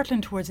 You're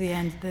hurtling towards the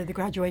end, the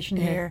graduation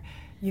year.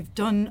 You've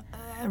done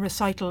a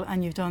recital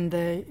and you've done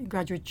the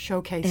graduate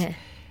showcase. Yeah.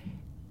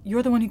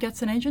 You're the one who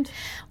gets an agent?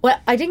 Well,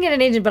 I didn't get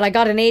an agent, but I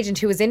got an agent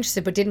who was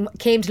interested but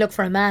came to look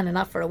for a man and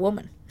not for a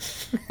woman.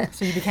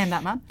 So you became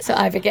that man? So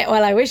I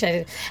wish I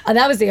did. And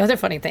that was the other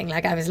funny thing.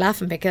 Like, I was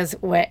laughing because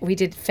we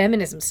did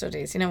feminism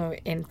studies, you know,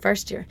 in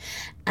first year,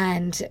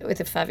 and with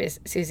the fabulous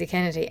Susie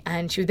Kennedy,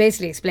 and she was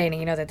basically explaining,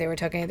 you know, that they were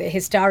talking about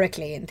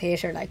historically in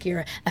theatre, like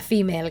a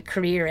female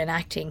career in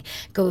acting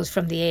goes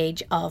from the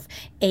age of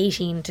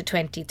 18 to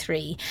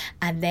 23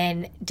 and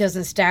then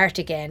doesn't start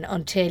again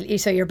until,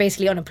 so you're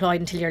basically unemployed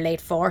until your late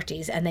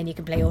 40s, and then you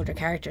can play older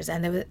characters,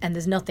 and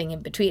there's nothing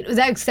in between. It was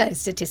outside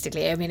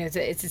statistically, I mean, it's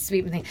a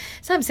sweeping thing.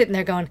 So I'm sitting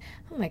there going,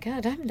 oh my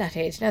God, I'm that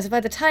age now. So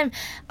by the time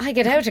I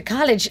get out of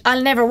college,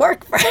 I'll never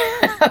work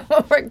I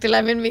won't work till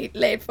I'm in my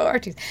late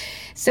 40s.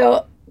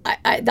 So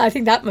I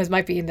think that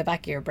might be in the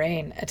back of your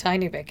brain a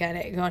tiny bit, kind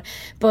of going.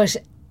 But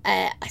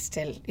I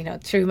still, you know,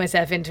 threw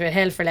myself into it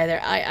hell for leather.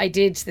 I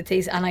did the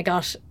thesis and I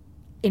got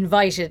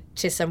invited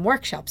to some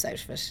workshops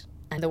out of it.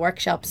 And the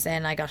workshops,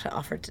 then I got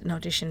offered an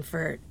audition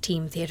for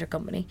Team Theatre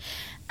Company,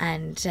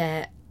 and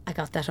I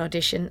got that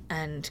audition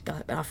and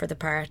got offered the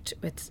part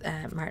with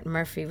Martin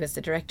Murphy was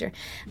the director,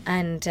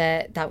 and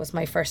that was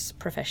my first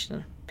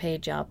professional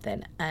paid job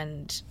then,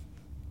 and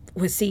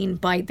was seen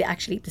by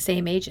the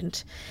same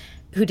agent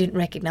who didn't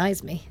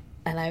recognise me.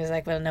 And I was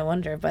like, well, no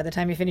wonder. By the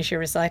time you finish your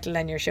recital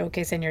and your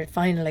showcase and your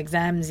final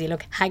exams, you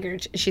look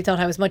haggard. She thought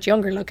I was much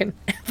younger looking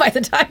by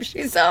the time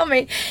she saw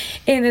me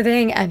in the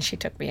thing, and she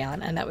took me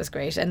on, and that was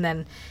great. And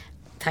then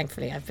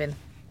thankfully I've been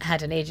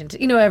had an agent,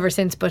 ever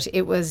since. But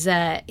it was,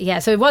 so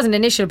it wasn't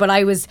initial. But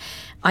I was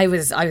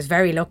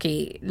very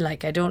lucky.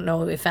 Like, I don't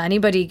know if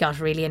anybody got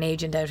really an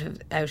agent out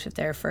of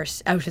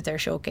their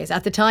showcase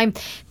at the time.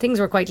 Things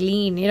were quite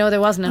lean. There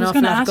wasn't enough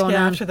going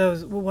on. After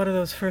those, what are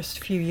those first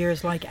few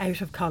years like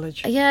out of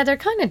college? Yeah, they're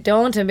kind of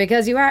daunting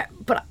because you are.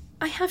 But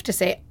I have to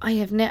say,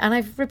 and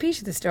I've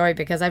repeated the story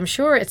because I'm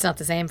sure it's not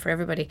the same for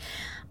everybody.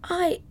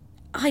 I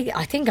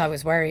think I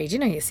was worried.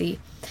 You see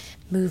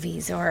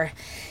movies or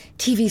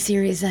TV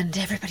series and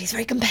everybody's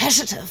very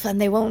competitive and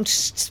they won't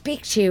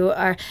speak to you.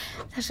 Or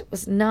that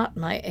was not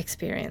my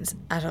experience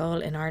at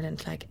all in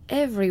Ireland. Like,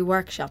 every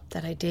workshop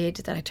that I did,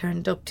 that I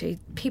turned up to,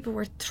 people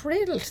were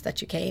thrilled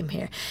that you came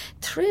here,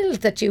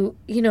 thrilled that you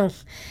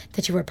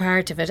were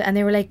part of it. And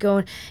they were like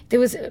going, there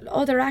was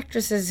other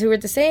actresses who were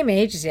the same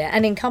age as you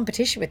and in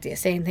competition with you,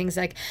 saying things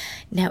like,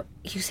 now,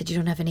 you said you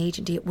don't have an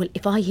agent, do you? Well,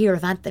 if I hear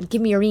of Anthem,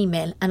 give me your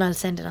email and I'll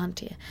send it on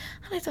to you.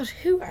 And I thought,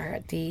 who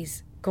are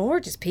these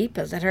gorgeous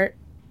people that are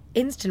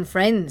instant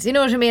friends, you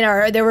know what I mean,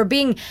 or they were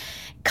being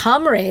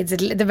comrades at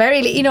the very,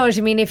 you know what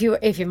I mean, if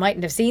you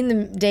mightn't have seen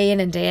them day in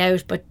and day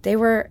out, but they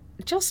were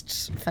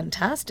just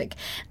fantastic.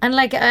 And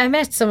like, I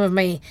met some of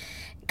my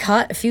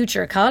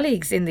future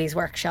colleagues in these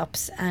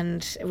workshops,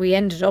 and we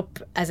ended up,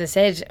 as I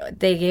said,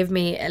 they gave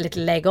me a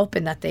little leg up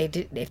in that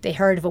if they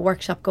heard of a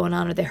workshop going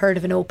on or they heard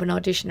of an open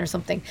audition or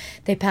something,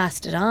 they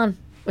passed it on,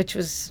 which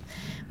was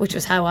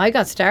how I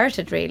got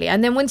started, really.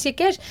 And then once you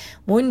get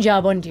one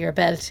job under your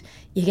belt,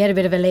 you get a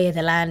bit of a lay of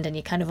the land and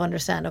you kind of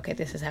understand, okay,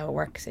 this is how it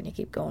works, and you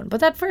keep going.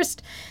 But that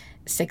first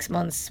 6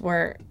 months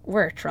were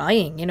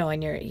trying,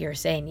 and you're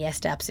saying yes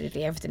to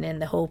absolutely everything in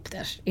the hope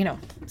that,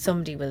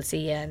 somebody will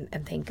see you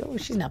and think, oh,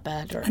 she's not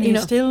bad. Or, and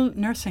you're still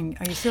nursing?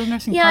 Are you still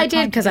nursing? Yeah, I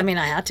did, because I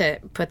had to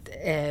put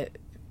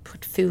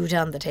food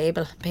on the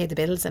table, pay the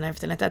bills and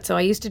everything like that. So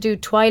I used to do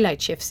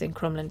twilight shifts in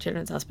Crumlin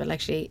Children's Hospital,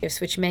 actually,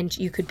 which meant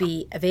you could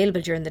be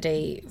available during the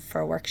day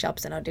for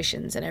workshops and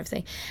auditions and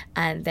everything,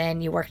 and then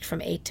you worked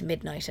from 8 to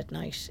midnight at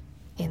night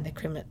in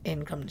Crumlin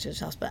Children's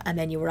Hospital, and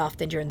then you were off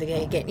then during the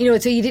day again.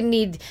 So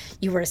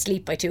you were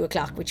asleep by 2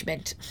 o'clock, which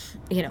meant,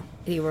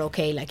 you were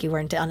okay, like you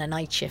weren't on a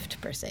night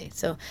shift per se.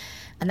 So,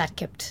 and that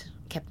kept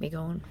me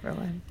going for a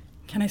while.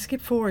 Can I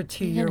skip forward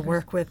to your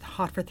work with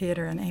Hot for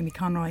Theatre and Amy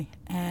Conroy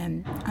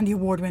and the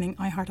award-winning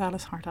I Heart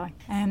Alice, Heart I?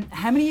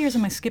 How many years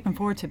am I skipping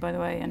forward to, by the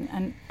way,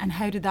 and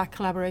how did that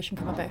collaboration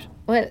come about?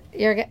 Well,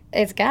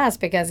 it's gas,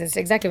 because it's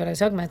exactly what I was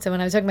talking about. So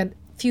when I was talking about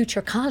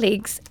future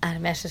colleagues, I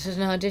met at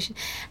an audition,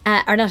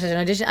 or not at an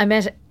audition, I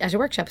met at a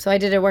workshop. So I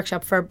did a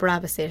workshop for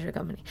Barabbas Theatre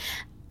Company.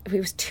 It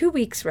was 2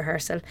 weeks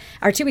rehearsal,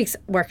 or 2 weeks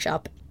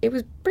workshop. It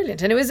was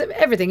brilliant, and it was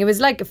everything. It was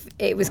kind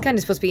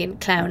of supposed to be in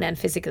clown and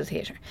physical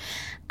theatre.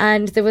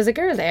 And there was a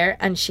girl there,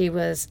 and she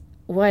was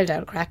wild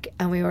out crack,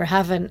 and we were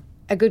having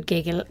a good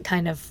giggle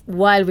kind of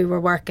while we were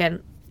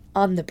working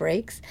on the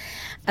breaks.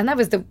 And that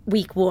was the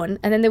week 1.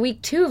 And then the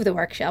week 2 of the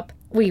workshop,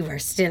 we were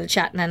still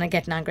chatting and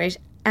getting on great.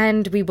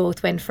 And we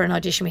both went for an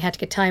audition. We had to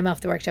get time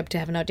off the workshop to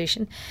have an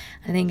audition.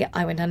 I think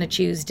I went on a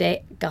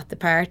Tuesday, got the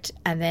part,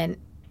 and then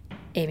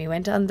Amy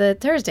went on the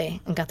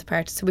Thursday and got the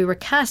part. So we were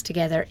cast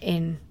together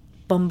in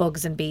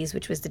Bumbugs and Bees,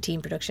 which was the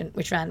team production,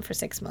 which ran for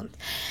 6 months.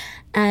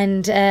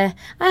 And I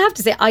have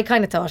to say, I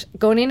kind of thought,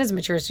 going in as a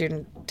mature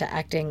student to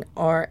acting,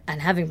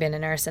 and having been a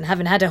nurse and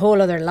having had a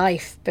whole other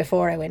life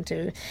before I went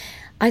to,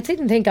 I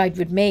didn't think I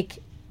would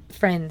make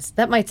friends.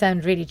 That might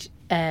sound really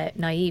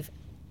naive,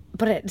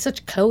 but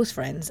such close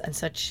friends and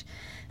such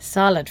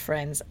solid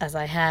friends as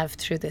I have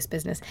through this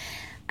business.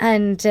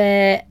 And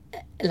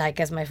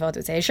like, as my father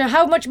would say, sure,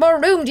 how much more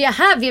room do you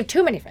have? You have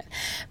too many friends.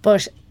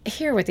 But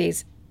here were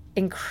these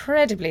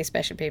incredibly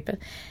special people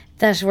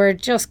that were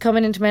just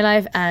coming into my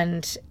life,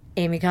 and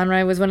Amy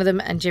Conroy was one of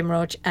them, and Jim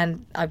Roach,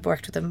 and I've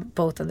worked with them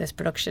both on this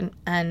production,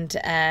 and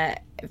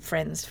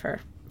friends for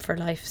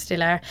life,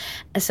 still are.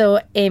 So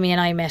Amy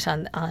and I met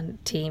on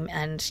team,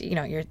 and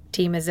your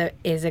team is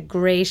a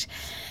great.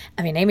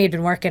 I mean, Amy had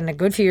been working a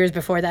good few years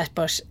before that,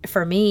 but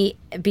for me,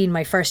 being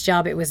my first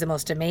job, it was the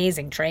most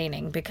amazing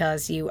training,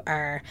 because you're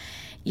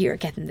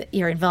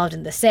involved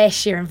in the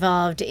set, you're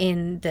involved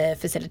in the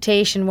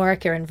facilitation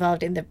work, you're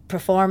involved in the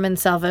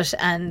performance of it,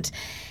 and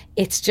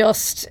it's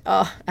just,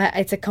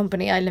 it's a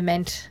company I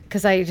lament,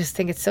 because I just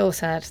think it's so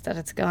sad that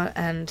it's gone.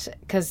 And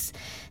because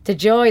the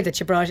joy that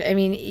you brought, I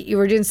mean, you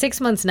were doing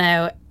 6 months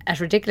now at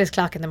ridiculous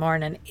clock in the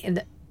morning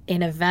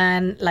in a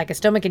van, like a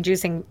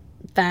stomach-inducing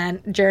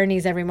van,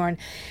 journeys every morning.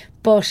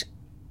 But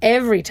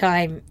every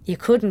time you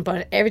couldn't,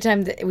 but every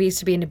time we used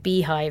to be in a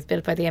beehive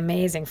built by the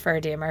amazing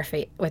Ferdia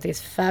Murphy with these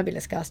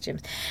fabulous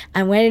costumes.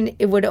 And when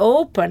it would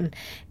open,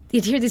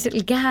 you'd hear this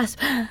little gasp.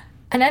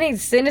 And any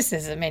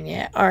cynicism in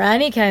you or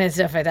any kind of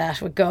stuff like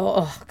that would go,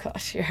 oh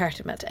gosh, your heart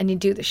would melt. And you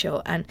do the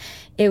show, and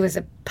it was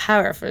a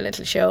powerful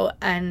little show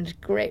and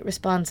great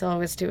response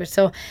always to it.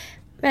 So I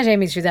met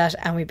Amy through that,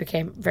 and we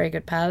became very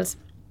good pals.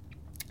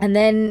 And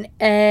then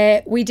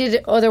we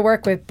did other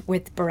work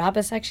with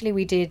Barabbas, actually.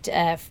 We did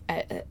a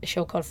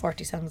show called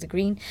 40 Songs of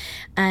Green.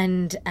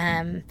 And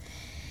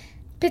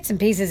bits and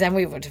pieces, and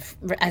we would have,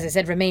 as I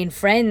said, remain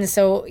friends.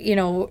 So, you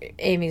know,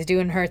 Amy's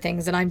doing her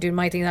things and I'm doing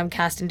my things. I'm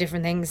casting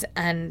different things.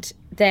 And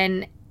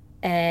then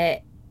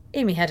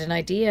Amy had an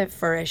idea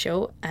for a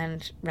show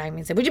and rang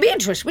me and said, would you be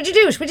interested? Would you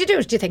do it? Would you do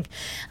it, do you think?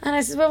 And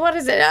I said, well, what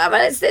is it?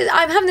 Well, it's this.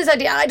 I'm having this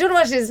idea. I don't know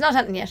what it is. It's not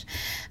happening yet.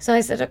 So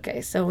I said,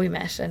 okay. So we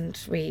met and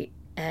we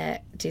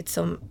did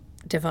some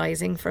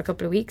devising for a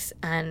couple of weeks,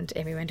 and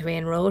Amy went away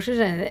and wrote it,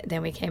 and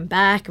then we came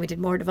back and we did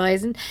more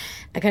devising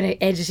and kind of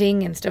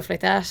editing and stuff like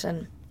that.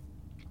 And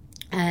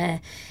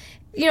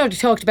you know,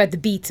 talked about the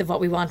beats of what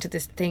we wanted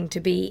this thing to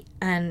be.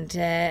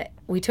 And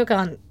we took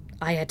on,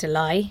 I had to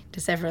lie to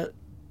several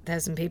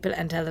thousand people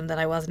and tell them that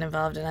I wasn't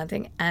involved in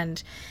anything.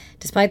 And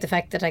despite the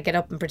fact that I get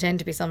up and pretend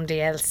to be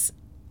somebody else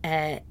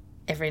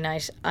every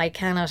night, I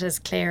cannot, as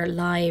Claire,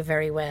 lie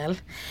very well.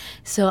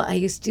 So I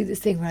used to do this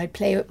thing where I'd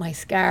play with my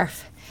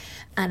scarf.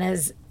 And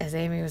as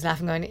Amy was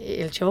laughing, going,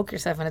 you'll choke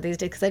yourself one of these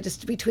days, because I'd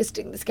just be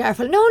twisting the scarf.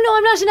 No,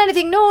 I'm not in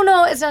anything.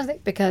 No, it's nothing.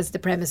 Because the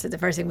premise of the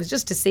first thing was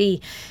just to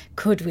see,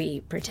 could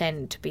we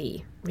pretend to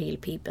be real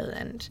people?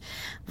 And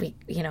we,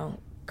 you know,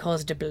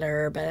 caused a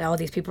blurb, and all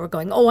these people were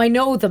going, oh, I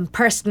know them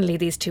personally,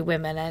 these two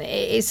women. And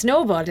it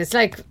snowballed. It's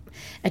like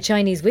a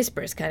Chinese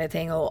whispers kind of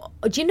thing. Oh,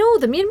 do you know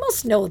them? You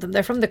must know them.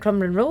 They're from the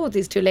Crumlin Road,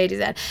 these two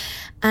ladies.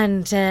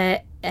 And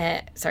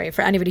sorry,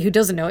 for anybody who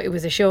doesn't know, it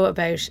was a show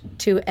about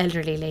two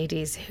elderly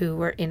ladies who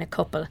were in a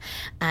couple,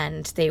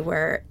 and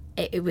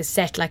it was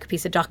set like a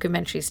piece of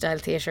documentary style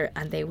theatre,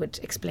 and they would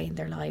explain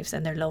their lives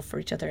and their love for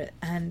each other.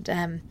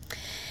 And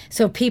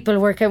so people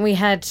working, we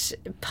had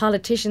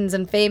politicians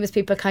and famous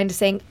people kind of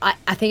saying,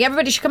 I think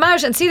everybody should come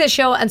out and see this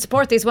show and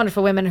support these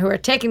wonderful women who are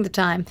taking the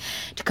time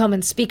to come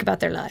and speak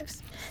about their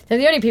lives. So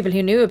the only people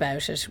who knew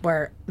about it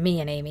were me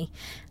and Amy,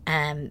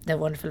 the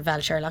wonderful Val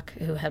Sherlock,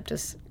 who helped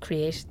us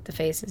create the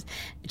faces,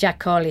 Jack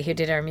Cawley, who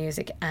did our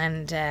music,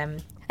 and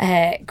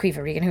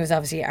Caoimhe Regan, who was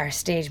obviously our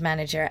stage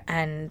manager,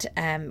 and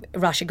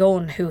Rasha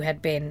Gone, who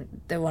had been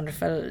the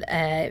wonderful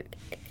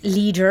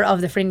leader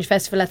of the Fringe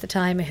Festival at the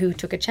time, who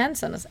took a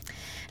chance on us.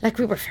 Like,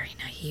 we were very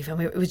naive,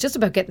 and it was just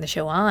about getting the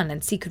show on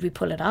and see could we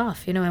pull it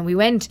off, you know. And we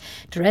went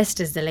dressed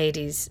as the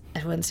ladies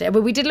at one stage,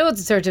 but we did loads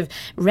of sort of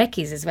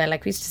recce's as well.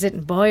 Like, we used to sit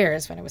in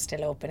Boyers when it was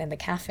still open in the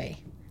cafe,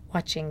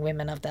 watching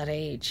women of that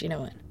age, you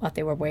know, and what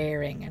they were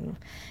wearing and,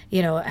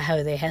 you know,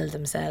 how they held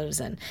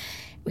themselves. And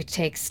we'd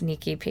take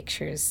sneaky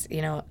pictures, you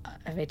know,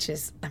 which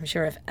is, I'm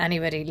sure if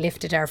anybody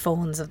lifted our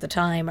phones of the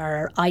time,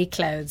 or our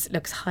iClouds,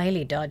 looks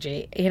highly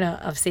dodgy, you know,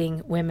 of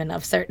seeing women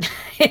of certain,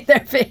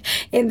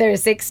 in their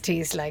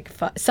 60s, like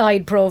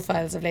side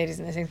profiles of ladies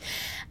and things.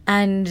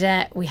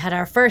 And we had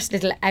our first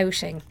little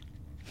outing.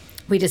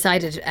 We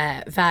decided,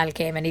 Val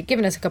came and he'd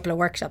given us a couple of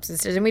workshops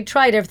instead, and we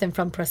tried everything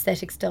from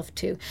prosthetic stuff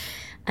to,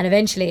 and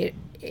eventually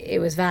it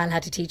was Val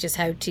had to teach us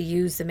how to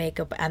use the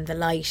makeup and the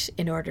light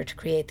in order to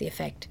create the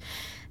effect.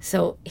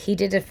 So he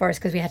did it first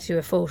because we had to do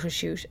a photo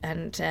shoot,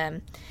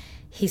 and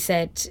he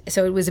said,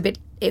 so it was a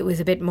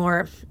bit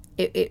more,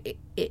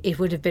 it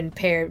would have been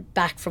pared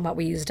back from what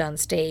we used on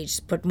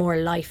stage, but more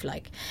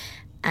lifelike.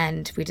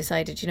 And we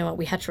decided, you know what,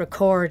 we had to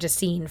record a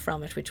scene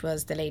from it, which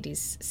was the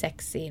ladies'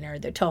 sex scene, or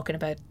they're talking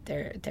about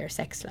their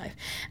sex life.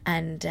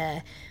 And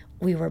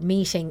we were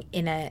meeting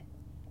in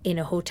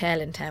a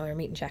hotel in town. We were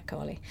meeting Jack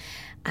Cawley,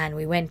 and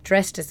we went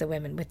dressed as the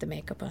women with the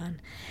makeup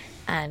on,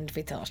 and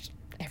we thought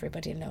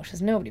everybody will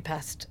notice. Nobody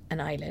passed an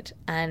eyelid,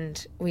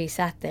 and we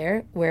sat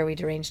there where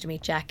we'd arranged to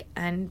meet Jack,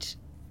 and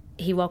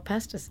he walked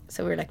past us.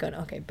 So we were like going,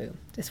 okay, boom,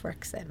 this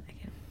works then.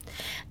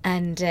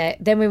 And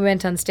then we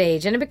went on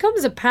stage, and it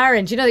becomes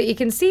apparent, you know, that you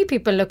can see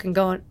people looking,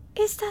 going,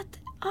 is that,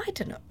 I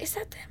don't know, is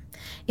that them?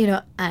 You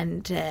know,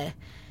 and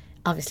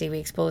obviously we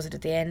exposed it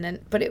at the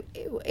end, but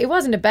it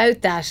wasn't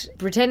about that.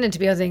 Pretending to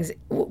be other things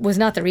was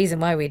not the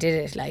reason why we did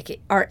it. Like,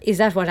 or is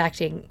that what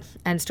acting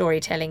and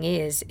storytelling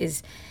is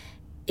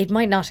it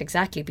might not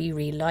exactly be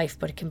real life,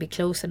 but it can be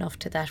close enough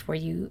to that where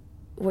you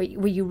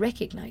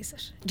recognise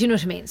it. Do you know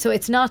what I mean? So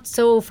it's not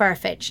so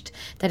far-fetched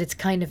that it's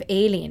kind of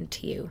alien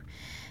to you,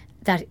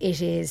 that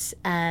it is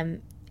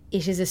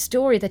a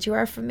story that you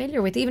are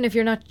familiar with, even if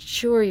you're not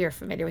sure you're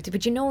familiar with it.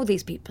 But you know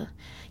these people.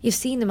 You've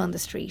seen them on the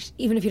street,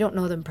 even if you don't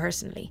know them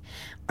personally.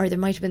 Or there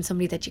might have been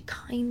somebody that you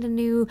kind of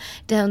knew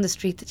down the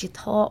street that you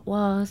thought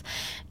was,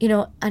 you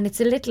know, and it's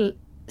a little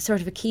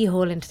sort of a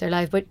keyhole into their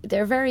life, but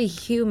they're very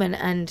human.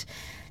 And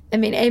I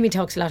mean, Amy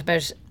talks a lot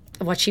about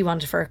what she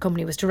wanted for her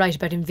company was to write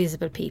about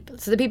invisible people.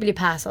 So the people you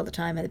pass all the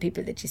time are the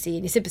people that you see,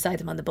 and you sit beside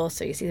them on the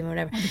bus or you see them or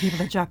whatever. And the people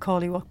that Jack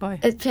Cawley walked by.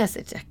 Yes,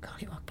 Jack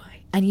Cawley walked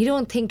by. And you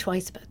don't think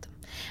twice about them.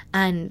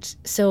 And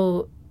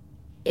so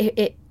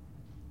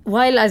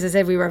while, as I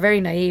said, we were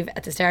very naive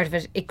at the start of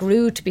it, it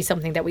grew to be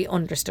something that we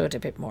understood a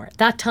bit more. At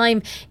that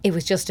time, it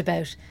was just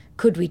about,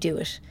 could we do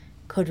it?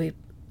 Could we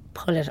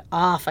pull it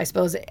off, I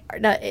suppose?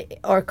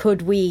 Or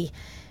could we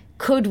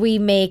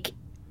make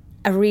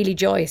a really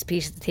joyous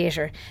piece of the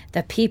theatre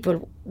that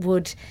people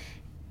would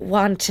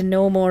want to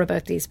know more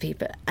about these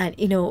people, and,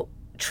 you know,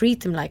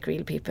 treat them like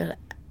real people,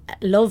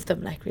 love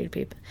them like real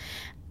people,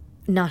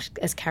 not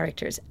as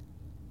characters.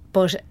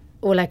 But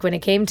like when it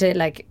came to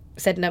like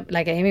setting up,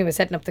 like Amy was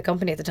setting up the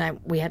company at the time,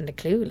 we hadn't a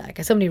clue.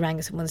 Like somebody rang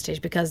us at one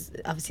stage because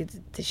obviously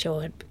the show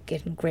had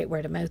getting great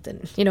word of mouth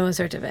and, you know,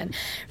 sort of a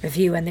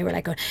review, and they were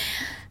like going,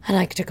 and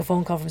I took a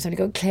phone call from somebody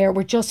going, Claire,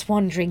 we're just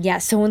wondering, yeah,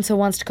 so-and-so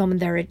wants to come and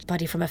they're a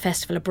buddy from a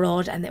festival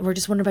abroad and we're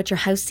just wondering about your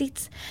house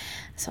seats.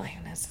 So I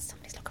said,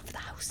 somebody's looking for the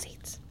house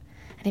seats.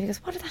 And he goes,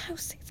 what are the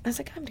house seats? And I was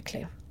like, I haven't a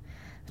clue.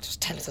 Just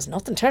tell us there's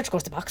nothing. Tell her to go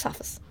to the box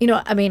office. You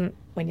know, I mean,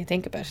 when you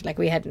think about it, like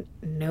we had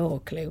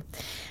no clue.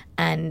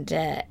 And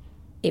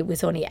it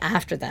was only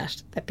after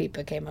that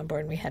people came on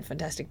board, and we had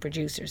fantastic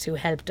producers who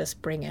helped us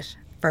bring it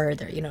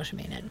further, you know what I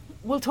mean? And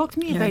well, talk to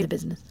me about the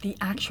business, the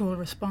actual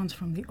response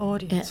from the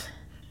audience. Yeah.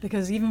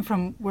 Because even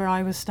from where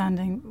I was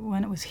standing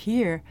when it was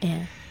here,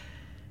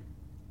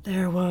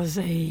 there was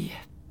a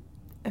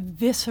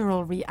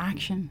visceral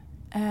reaction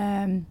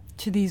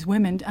to these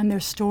women and their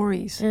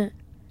stories. Yeah.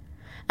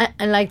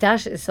 And like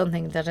that is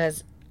something that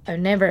I've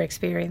never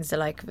experienced the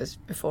like of it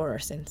before or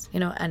since, you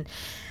know. And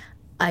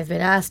I've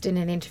been asked in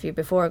an interview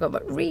before, I go,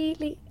 but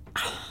really,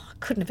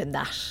 couldn't have been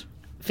that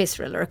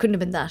visceral, or it couldn't have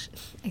been that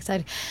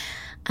exciting.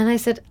 And I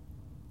said,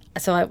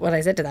 what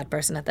I said to that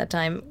person at that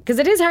time, because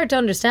it is hard to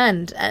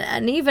understand,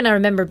 and even I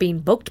remember being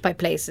booked by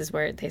places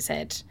where they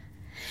said,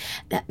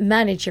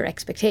 manage your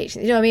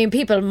expectations. You know what I mean?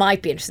 People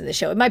might be interested in the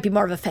show. It might be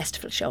more of a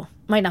festival show.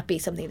 It might not be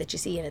something that you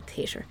see in a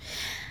theatre.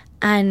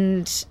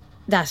 And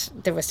that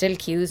there were still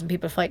queues and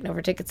people fighting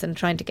over tickets and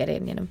trying to get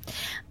in, you know.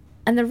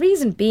 And the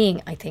reason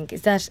being, I think,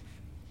 is that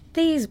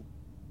these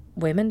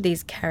women,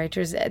 these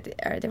characters, they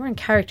weren't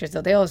characters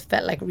though, they always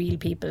felt like real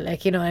people,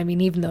 like, you know what I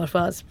mean, even though it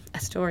was a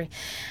story.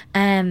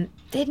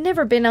 They'd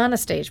never been on a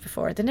stage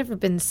before, they'd never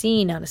been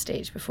seen on a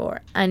stage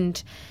before.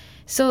 And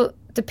so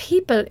the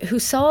people who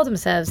saw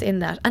themselves in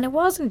that, and it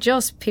wasn't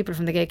just people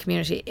from the gay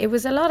community, it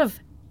was a lot of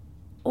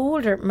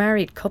older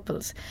married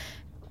couples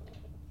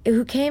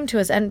who came to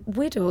us, and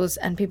widows,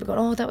 and people going,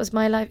 oh, that was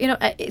my life, you know.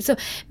 So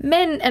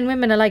men and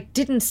women alike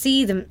didn't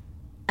see them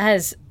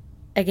as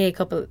a gay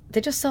couple, they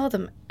just saw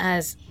them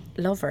as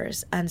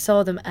lovers and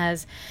saw them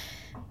as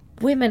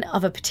women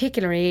of a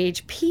particular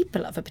age,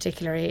 people of a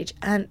particular age,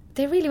 and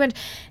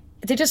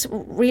they just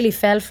really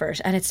fell for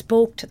it, and it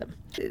spoke to them.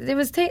 There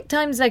was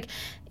times like,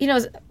 you know,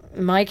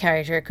 my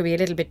character could be a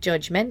little bit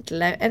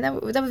judgmental, and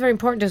that was very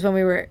important to us when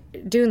we were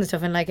doing the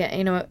stuff. And like,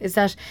 you know, is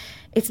that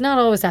it's not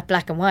always that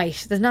black and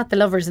white. There's not the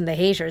lovers and the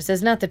haters.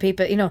 There's not the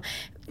people, you know,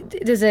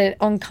 there's an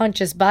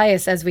unconscious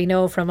bias, as we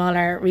know from all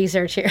our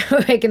research here,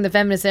 making the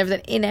feminists and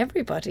everything, in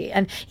everybody,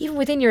 and even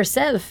within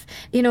yourself,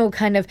 you know,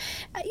 kind of,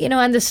 you know.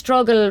 And the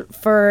struggle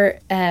for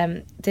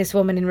this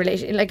woman in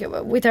relation, like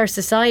with our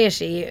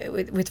society,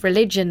 with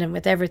religion and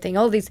with everything,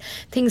 all these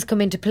things come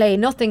into play.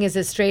 Nothing is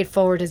as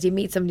straightforward as you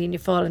meet somebody and you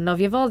fall in love.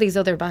 You have all these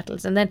other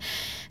battles. And then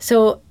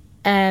so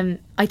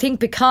I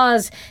think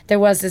because there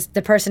was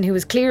the person who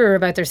was clearer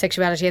about their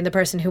sexuality and the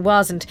person who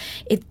wasn't,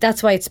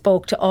 that's why it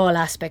spoke to all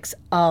aspects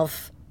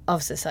of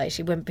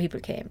society when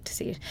people came to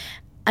see it.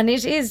 And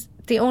it is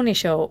the only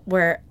show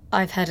where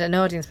I've had an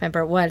audience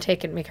member, while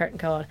taking my curtain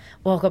call,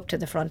 walk up to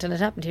the front, and it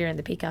happened here in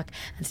the Peacock,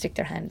 and stick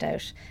their hand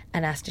out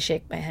and ask to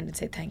shake my hand and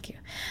say thank you.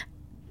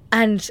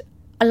 And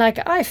like,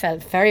 I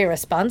felt very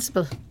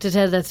responsible to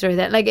tell that story.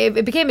 That like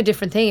it became a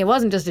different thing. It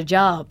wasn't just a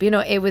job, you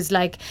know. It was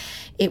like,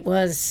 it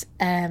was,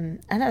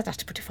 and that's not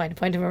to put a fine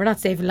point on it. We're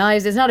not saving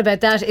lives. It's not about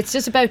that. It's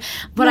just about.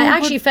 But I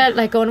actually felt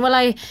like going, well,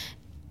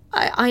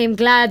 I am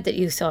glad that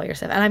you saw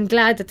yourself, and I'm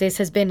glad that this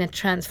has been a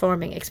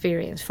transforming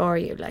experience for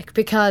you, like,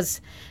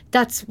 because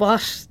that's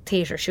what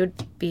theatre should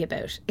be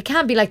about. It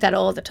can't be like that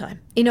all the time.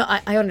 You know,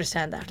 I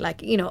understand that.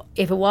 Like, you know,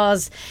 if it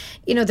was,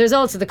 you know, there's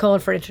also the call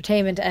for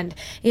entertainment and,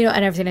 you know,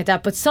 and everything like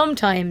that. But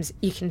sometimes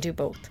you can do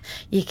both.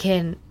 You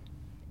can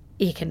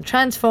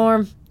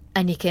transform,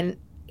 and you can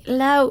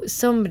allow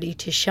somebody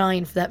to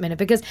shine for that minute,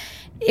 because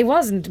it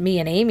wasn't me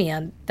and Amy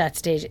on that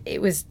stage. It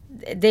was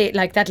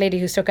like that lady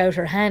who stuck out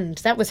her hand.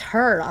 That was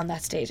her on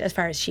that stage as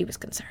far as she was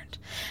concerned,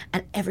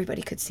 and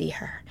everybody could see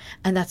her,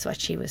 and that's what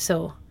she was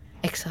so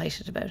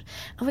excited about.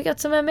 And we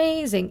got some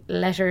amazing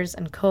letters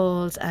and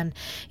calls, and,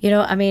 you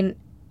know, I mean,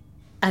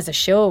 as a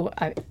show,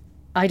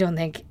 I don't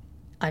think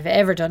I've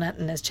ever done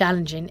anything as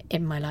challenging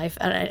in my life,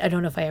 and I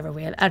don't know if I ever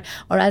will,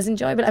 or as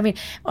enjoyable. I mean,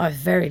 I was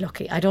very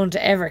lucky. I don't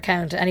ever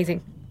count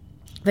anything,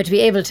 but to be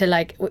able to,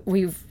 like,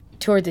 we've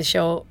toured this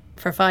show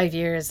for 5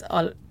 years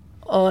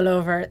all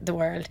over the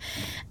world,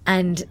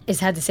 and it's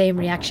had the same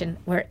reaction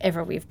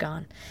wherever we've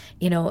gone.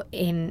 You know,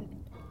 in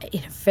a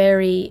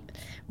very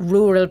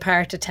rural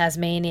part of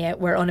Tasmania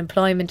where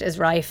unemployment is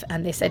rife,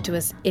 and they said to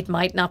us it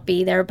might not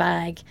be their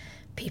bag,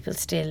 people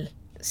still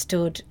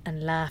stood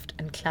and laughed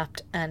and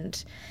clapped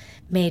and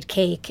made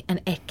cake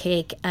and ate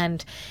cake.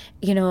 And,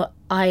 you know,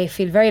 I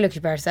feel very lucky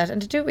about that,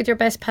 and to do it with your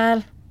best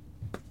pal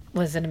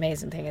was an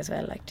amazing thing as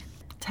well. Like,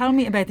 tell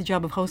me about the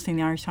job of hosting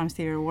the Irish Times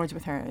Theatre Awards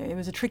with her. It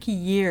was a tricky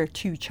year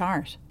to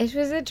chart. It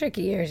was a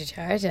tricky year to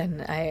chart,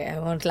 and I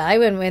won't lie,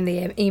 when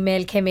the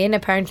email came in,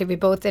 apparently we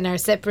both in our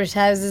separate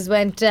houses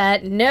went,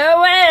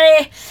 no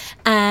way!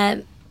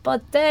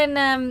 But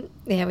then,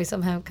 we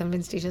somehow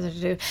convinced each other to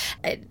do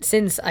it.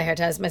 Since I Heart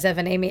Alice, myself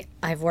and Amy,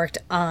 I've worked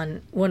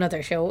on one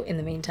other show in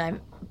the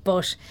meantime,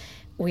 but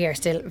we are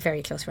still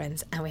very close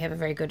friends and we have a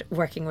very good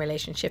working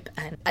relationship.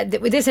 And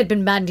this had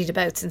been bandied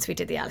about since we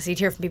did the Alice. You'd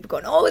hear from people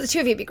going, oh, the two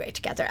of you would be great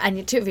together and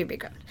the two of you would be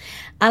great.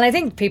 And I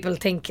think people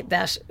think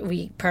that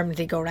we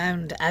permanently go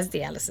around as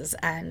the Alices,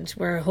 and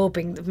we're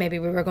hoping that maybe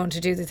we were going to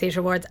do the Theatre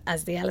Awards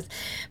as the Alice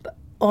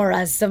or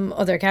as some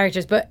other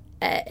characters. But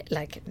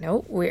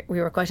no, we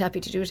were quite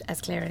happy to do it as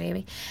Claire and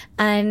Amy.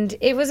 And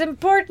it was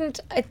important,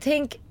 I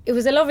think, it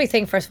was a lovely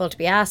thing, first of all, to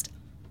be asked,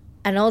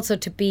 and also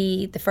to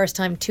be the first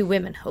time two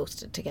women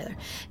hosted together.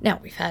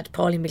 Now, we've had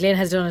Pauline McLean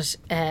has done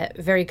it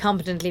very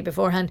competently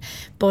beforehand,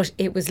 but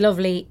it was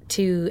lovely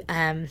to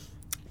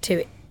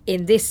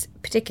in this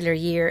particular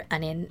year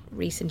and in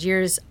recent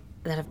years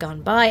that have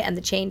gone by and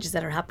the changes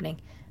that are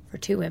happening, for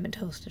two women to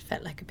host it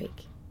felt like a big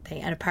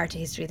thing and a part of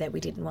history that we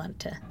didn't want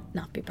to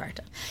not be part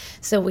of.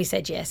 So we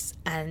said yes,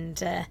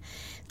 and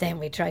then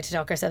we tried to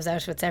talk ourselves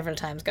out of it several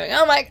times, going,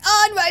 oh my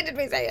God, why did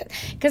we say it?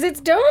 Because it's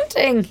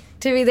daunting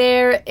to be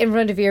there in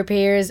front of your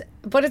peers,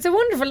 but it's a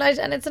wonderful night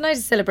and it's a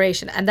nice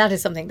celebration, and that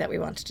is something that we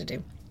wanted to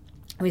do.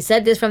 We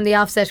said this from the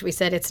offset. We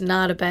said it's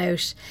not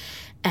about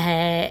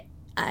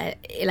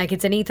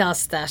it's an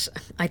ethos that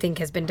I think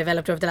has been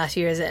developed over the last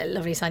few years.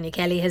 Lovely Sonia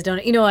Kelly has done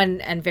it,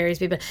 and various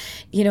people,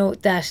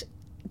 that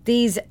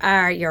these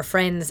are your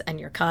friends and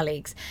your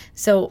colleagues.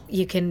 So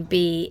you can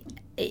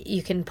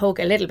poke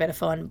a little bit of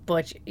fun,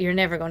 but you're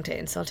never going to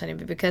insult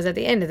anybody, because at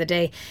the end of the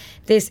day,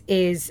 this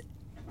is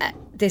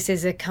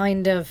a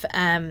kind of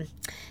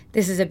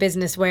this is a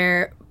business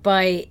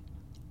whereby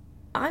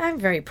I'm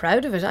very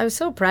proud of it. I was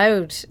so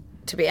proud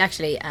to be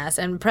actually asked,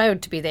 and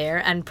proud to be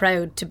there, and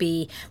proud to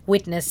be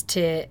witness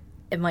to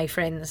my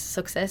friends'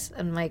 success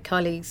and my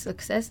colleagues'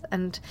 success,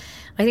 and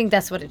I think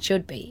that's what it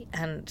should be.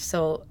 And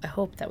so I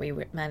hope that we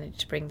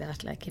managed to bring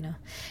that,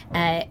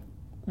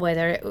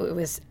 whether it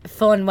was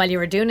fun while you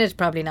were doing it,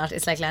 probably not.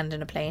 It's like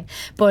landing a plane.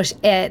 But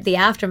the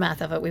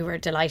aftermath of it, we were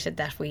delighted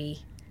that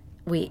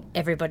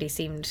everybody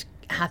seemed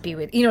happy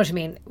with,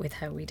 with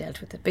how we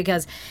dealt with it,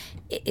 because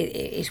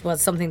it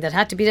was something that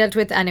had to be dealt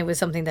with, and it was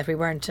something that we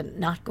weren't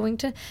not going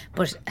to,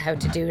 but how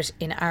to do it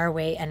in our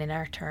way and in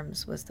our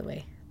terms was the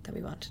way that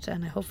we wanted to,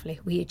 and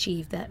hopefully we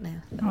achieved that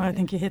now. Well, I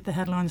think you hit the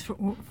headlines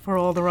for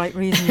all the right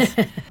reasons.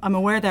 I'm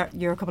aware that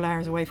you're a couple of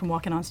hours away from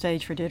walking on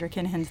stage for Deirdre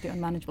Kinahan's The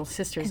Unmanageable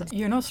Sisters.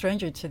 You're no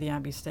stranger to the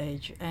Abbey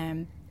stage,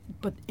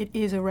 but it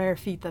is a rare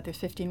feat that there's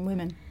 15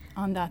 women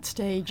on that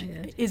stage.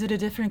 Yeah. Is it a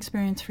different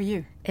experience for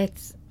you?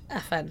 It's a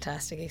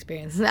fantastic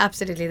experience,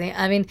 absolutely.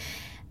 I mean,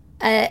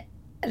 the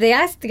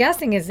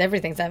casting is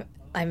everything. So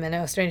I'm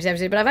no stranger to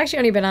everything, but I've actually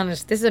only been on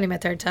it. This is only my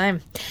third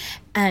time,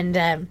 and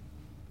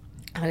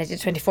I did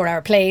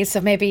 24-hour plays,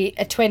 so maybe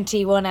a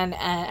 21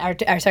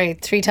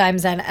 and 3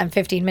 times and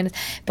 15 minutes.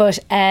 But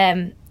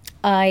I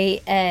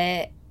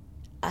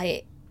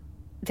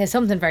there's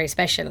something very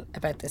special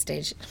about this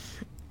stage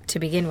to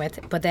begin with,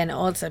 but then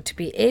also to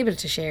be able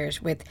to share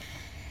it with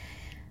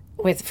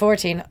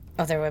 14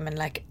 other women.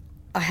 Like,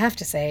 I have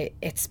to say,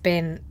 it's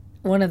been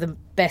one of the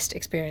best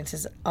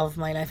experiences of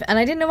my life, and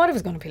I didn't know what it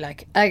was going to be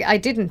like. I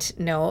didn't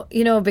know,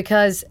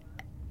 because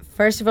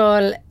first of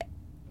all,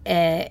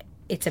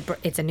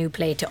 it's a new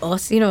play to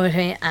us,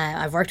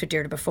 I've worked with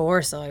Deirdre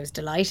before, so I was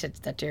delighted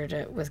that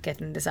Deirdre was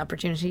getting this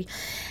opportunity,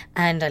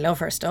 and I love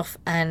her stuff.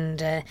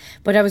 And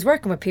but I was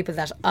working with people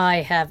that I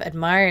have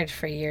admired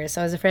for years,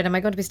 so I was afraid, am I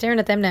going to be staring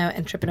at them now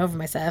and tripping over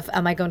myself?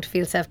 Am I going to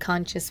feel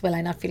self-conscious? Will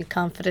I not feel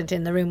confident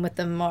in the room with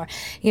them? Or,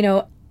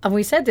 and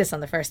we said this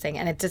on the first thing,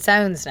 and it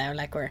sounds now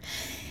like we're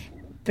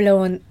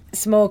blowing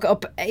smoke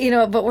up,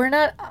 but we're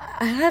not.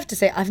 I have to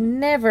say, I've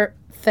never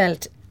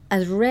felt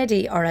as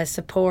ready or as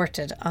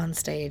supported on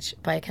stage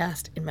by a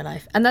cast in my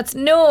life. And that's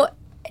no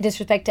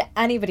disrespect to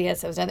anybody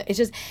else that was down there. It's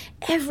just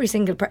every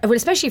single person, well,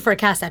 especially for a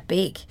cast that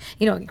big.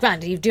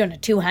 Granted, you've done a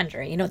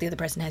two-hander, the other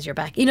person has your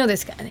back.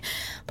 This guy.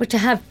 But to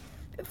have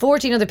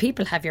 14 other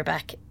people have your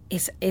back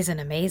is an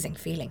amazing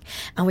feeling.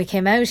 And we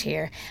came out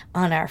here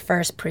on our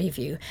first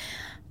preview,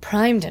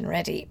 primed and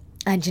ready.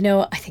 And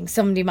I think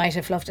somebody might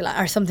have fluffed a lot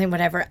or something,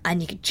 whatever,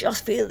 and you could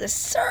just feel the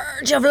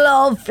surge of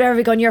love for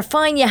everyone. You're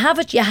fine, you have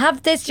it, you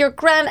have this, you're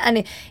grand. And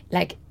it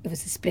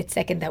was a split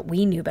second that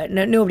we knew about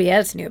it. Nobody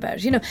else knew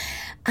about it,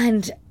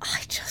 And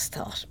I just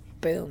thought,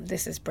 boom,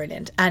 this is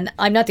brilliant. And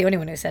I'm not the only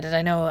one who said it.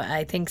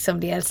 I think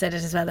somebody else said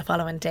it as well the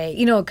following day,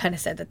 kind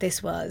of said that this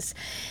felt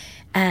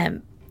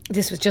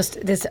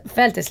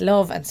this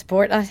love and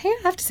support. And I think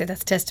I have to say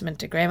that's a testament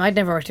to Graham. I'd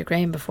never worked with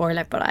Graham before,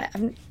 but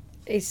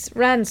he's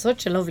ran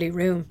such a lovely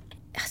room.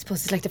 I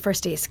suppose it's like the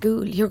first day of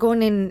school. You're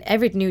going in,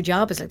 every new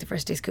job is like the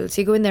first day of school.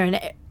 So you go in there and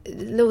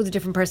loads of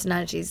different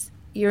personalities.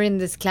 You're in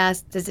this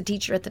class, there's a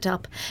teacher at the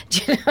top,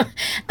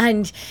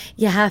 and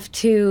you have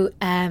to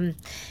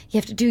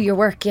do your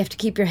work, you have to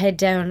keep your head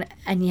down,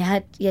 and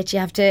yet you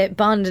have to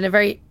bond in a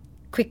very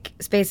quick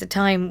space of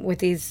time with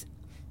these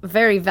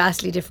very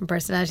vastly different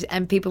personalities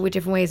and people with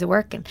different ways of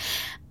working.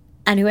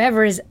 And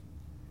whoever is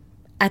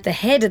at the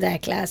head of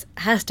that class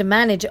has to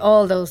manage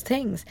all those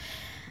things.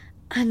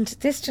 And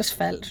this just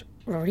felt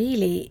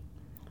really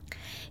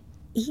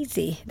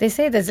easy. They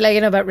say this, like,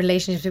 you know, about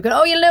relationships. People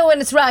go, oh, you know when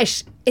it's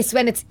right. It's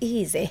when it's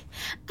easy.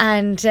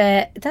 And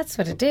that's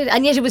what it did.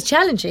 And yet it was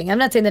challenging. I'm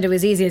not saying that it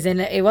was easy as in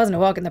it wasn't a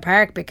walk in the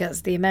park,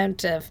 because the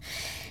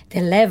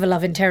level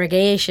of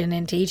interrogation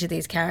into each of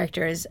these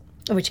characters,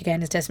 which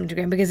again is testament to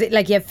Graham, because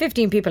you have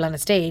 15 people on a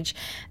stage,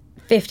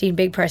 15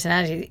 big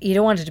personalities. You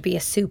don't want it to be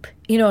a soup,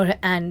 you know,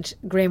 and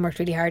Graham worked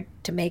really hard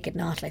to make it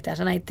not like that.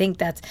 And I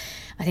think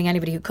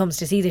anybody who comes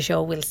to see the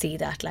show will see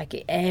that.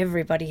 Like,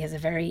 everybody has a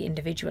very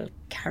individual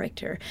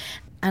character.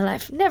 And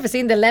I've never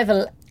seen the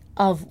level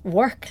of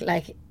work,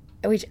 like,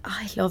 which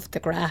I love the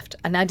graft.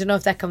 And I don't know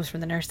if that comes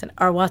from the nursing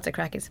or what the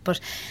crack is, but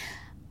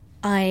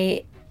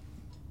I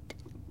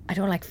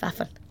don't like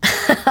faffing.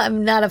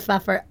 I'm not a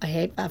faffer. I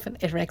hate faffing.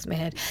 It wrecks my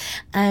head.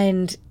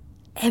 And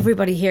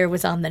everybody here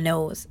was on the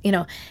nose, you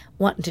know,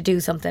 wanting to do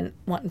something,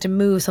 wanting to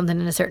move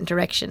something in a certain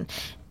direction,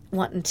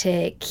 wanting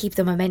to keep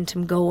the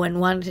momentum going,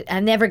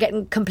 and never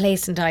getting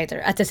complacent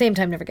either. At the same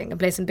time, never getting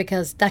complacent,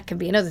 because that can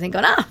be another thing,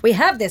 going, we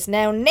have this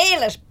now,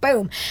 nail it,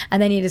 boom.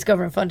 And then you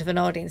discover in front of an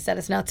audience that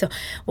it's not. So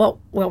what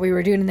we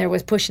were doing in there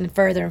was pushing it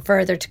further and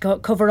further to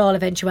cover all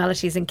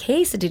eventualities in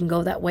case it didn't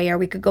go that way, or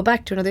we could go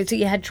back to another. So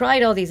you had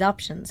tried all these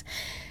options,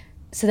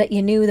 so that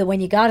you knew that when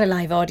you got a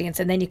live audience,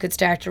 and then you could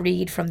start to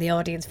read from the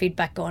audience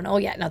feedback, going, oh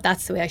yeah, no,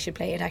 that's the way I should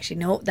play it.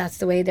 Actually, no, that's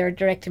the way they're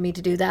directing me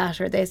to do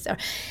that, or this,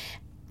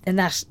 and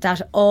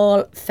that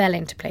all fell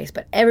into place.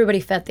 But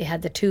everybody felt they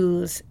had the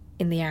tools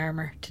in the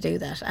armour to do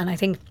that. And I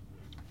think,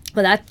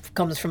 well, that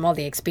comes from all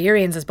the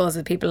experience, I suppose,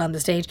 of the people on the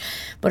stage,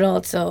 but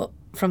also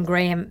from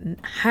Graham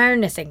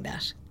harnessing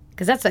that.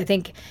 Because that's, I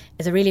think,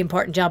 is a really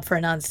important job for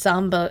an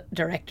ensemble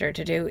director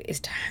to do, is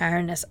to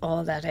harness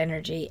all that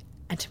energy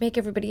and to make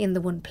everybody in the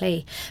one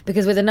play.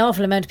 Because with an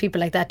awful amount of people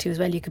like that too as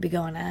well, you could be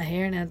going,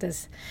 here now,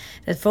 there's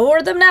 4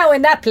 of them now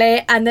in that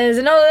play, and there's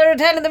another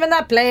 10 of them in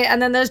that play,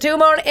 and then there's 2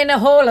 more in a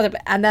whole other play.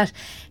 And that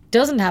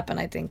doesn't happen,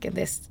 I think, in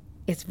this.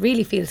 It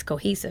really feels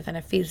cohesive, and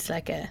it feels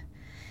like a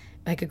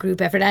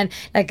group effort. And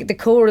like the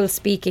choral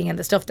speaking and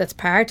the stuff that's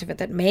part of it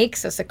that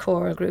makes us a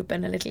choral group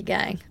and a little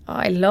gang. Oh,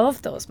 I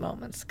love those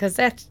moments, because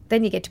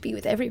then you get to be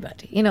with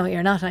everybody. You know,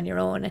 you're not on your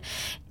own.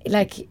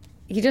 Like,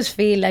 you just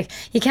feel like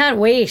you can't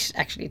wait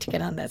actually to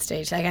get on that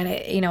stage. Like, and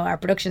you know, our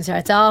production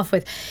starts off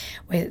with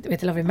the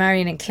lovely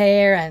Marion and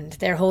Claire, and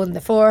they're holding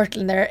the fort,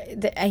 and they're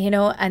you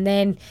know, and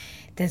then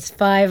there's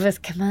 5 of us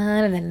come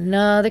on, and then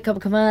another couple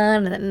come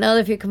on, and then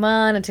another few come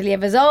on, until you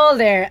have us all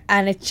there,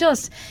 and it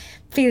just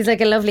feels like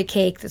a lovely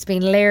cake that's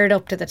been layered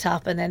up to the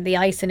top, and then the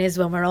icing is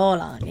when we're all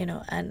on, you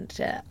know. And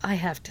I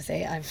have to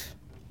say, I've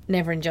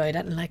never enjoyed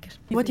it and like it.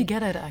 What do you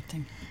get out of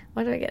acting?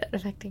 What do I get out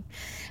of acting?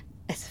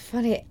 It's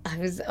funny, I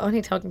was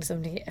only talking to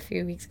somebody a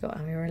few weeks ago,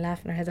 and we were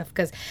laughing our heads off,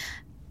 because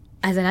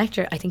as an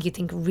actor, I think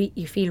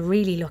you feel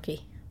really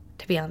lucky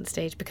to be on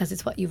stage, because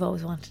it's what you've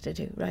always wanted to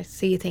do, right?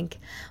 So you think,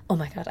 oh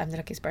my God, I'm the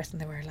luckiest person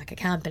in the world, like, I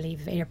can't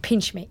believe it, or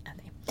pinch me.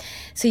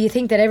 So you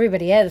think that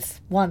everybody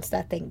else wants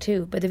that thing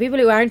too, but the people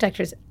who aren't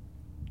actors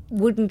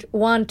wouldn't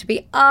want to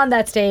be on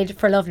that stage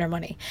for love nor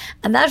money.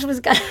 And that was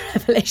kind of a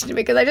revelation to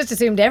me, because I just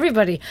assumed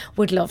everybody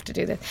would love to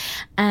do this.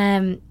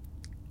 I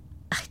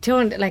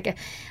don't like.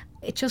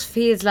 It just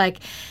feels like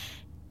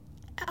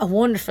a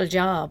wonderful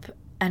job,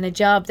 and a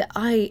job that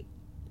I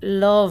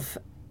love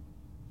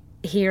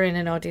hearing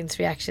an audience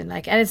reaction.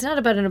 Like, and it's not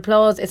about an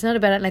applause, it's not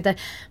about it like that,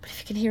 but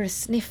if you can hear a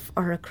sniff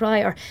or a cry,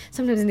 or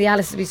sometimes in the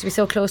Alice, it used to be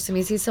so close to me,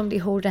 you see somebody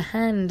hold a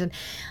hand, and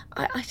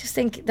I just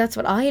think that's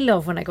what I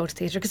love when I go to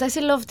theatre, because I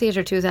still love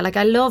theatre too. Like,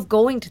 I love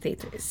going to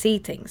theatre, see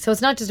things. So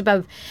it's not just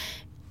about,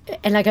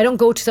 and like, I don't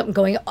go to something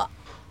going,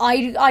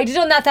 I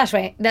done that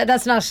way.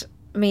 That's not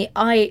me.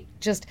 I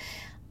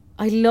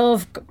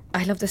love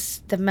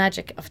the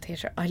magic of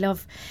theatre. I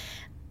love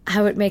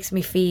how it makes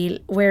me feel,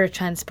 where it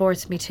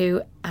transports me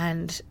to,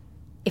 and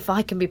if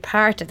I can be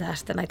part of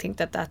that, then I think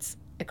that that's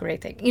a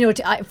great thing. You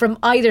know, from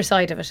either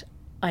side of it,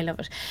 I love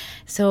it.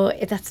 So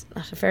that's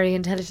not a very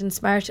intelligent,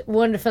 smart,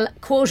 wonderful,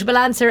 quotable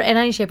answer in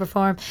any shape or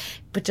form,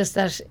 but just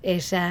that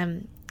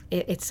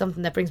it's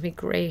something that brings me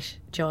great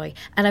joy.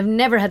 And I've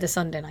never had the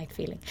Sunday night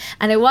feeling.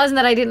 And it wasn't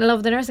that I didn't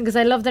love the nursing, because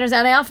I love the nursing.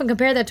 And I often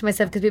compare that to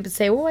myself, because people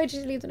say, why did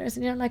you leave the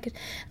nursing? You don't like it?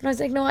 And I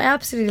was like, no, I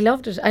absolutely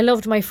loved it. I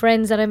loved my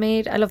friends that I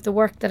made. I loved the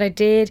work that I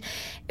did.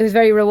 It was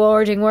very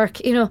rewarding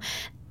work, you know.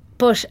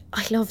 But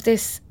I love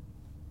this.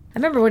 I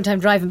remember one time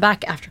driving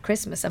back after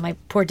Christmas, and my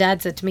poor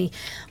dad said to me,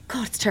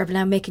 God, it's terrible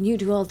now, making you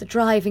do all the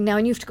driving now,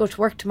 and you have to go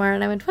to work tomorrow.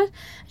 And I went, what?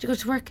 Did you go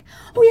to work?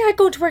 Oh yeah, I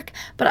go to work.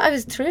 But I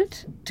was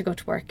thrilled to go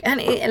to work. And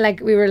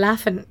like, we were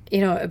laughing, you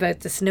know,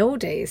 about the snow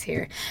days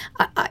here.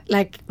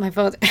 Like, my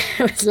father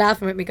was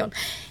laughing with me going,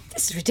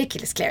 this is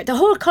ridiculous, Claire. The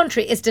whole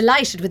country is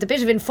delighted with a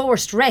bit of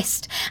enforced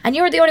rest, and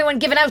you're the only one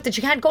giving out that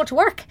you can't go to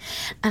work.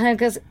 And I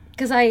goes,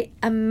 because I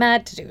am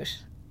mad to do it,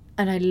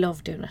 and I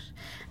love doing it.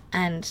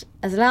 And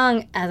as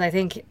long as I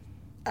think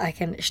I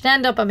can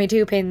stand up on my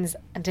 2 pins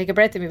and take a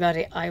breath in my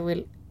body, I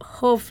will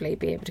hopefully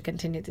be able to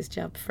continue this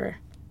job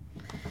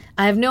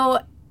I have no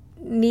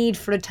need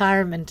for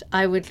retirement.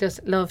 I would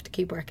just love to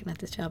keep working at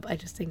this job. I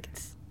just think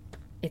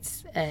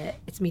it's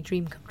me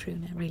dream come true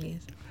now, it really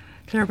is.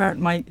 Claire Barrett,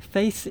 my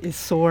face is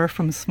sore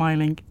from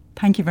smiling.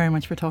 Thank you very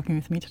much for talking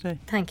with me today.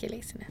 Thank you,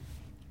 Lisa.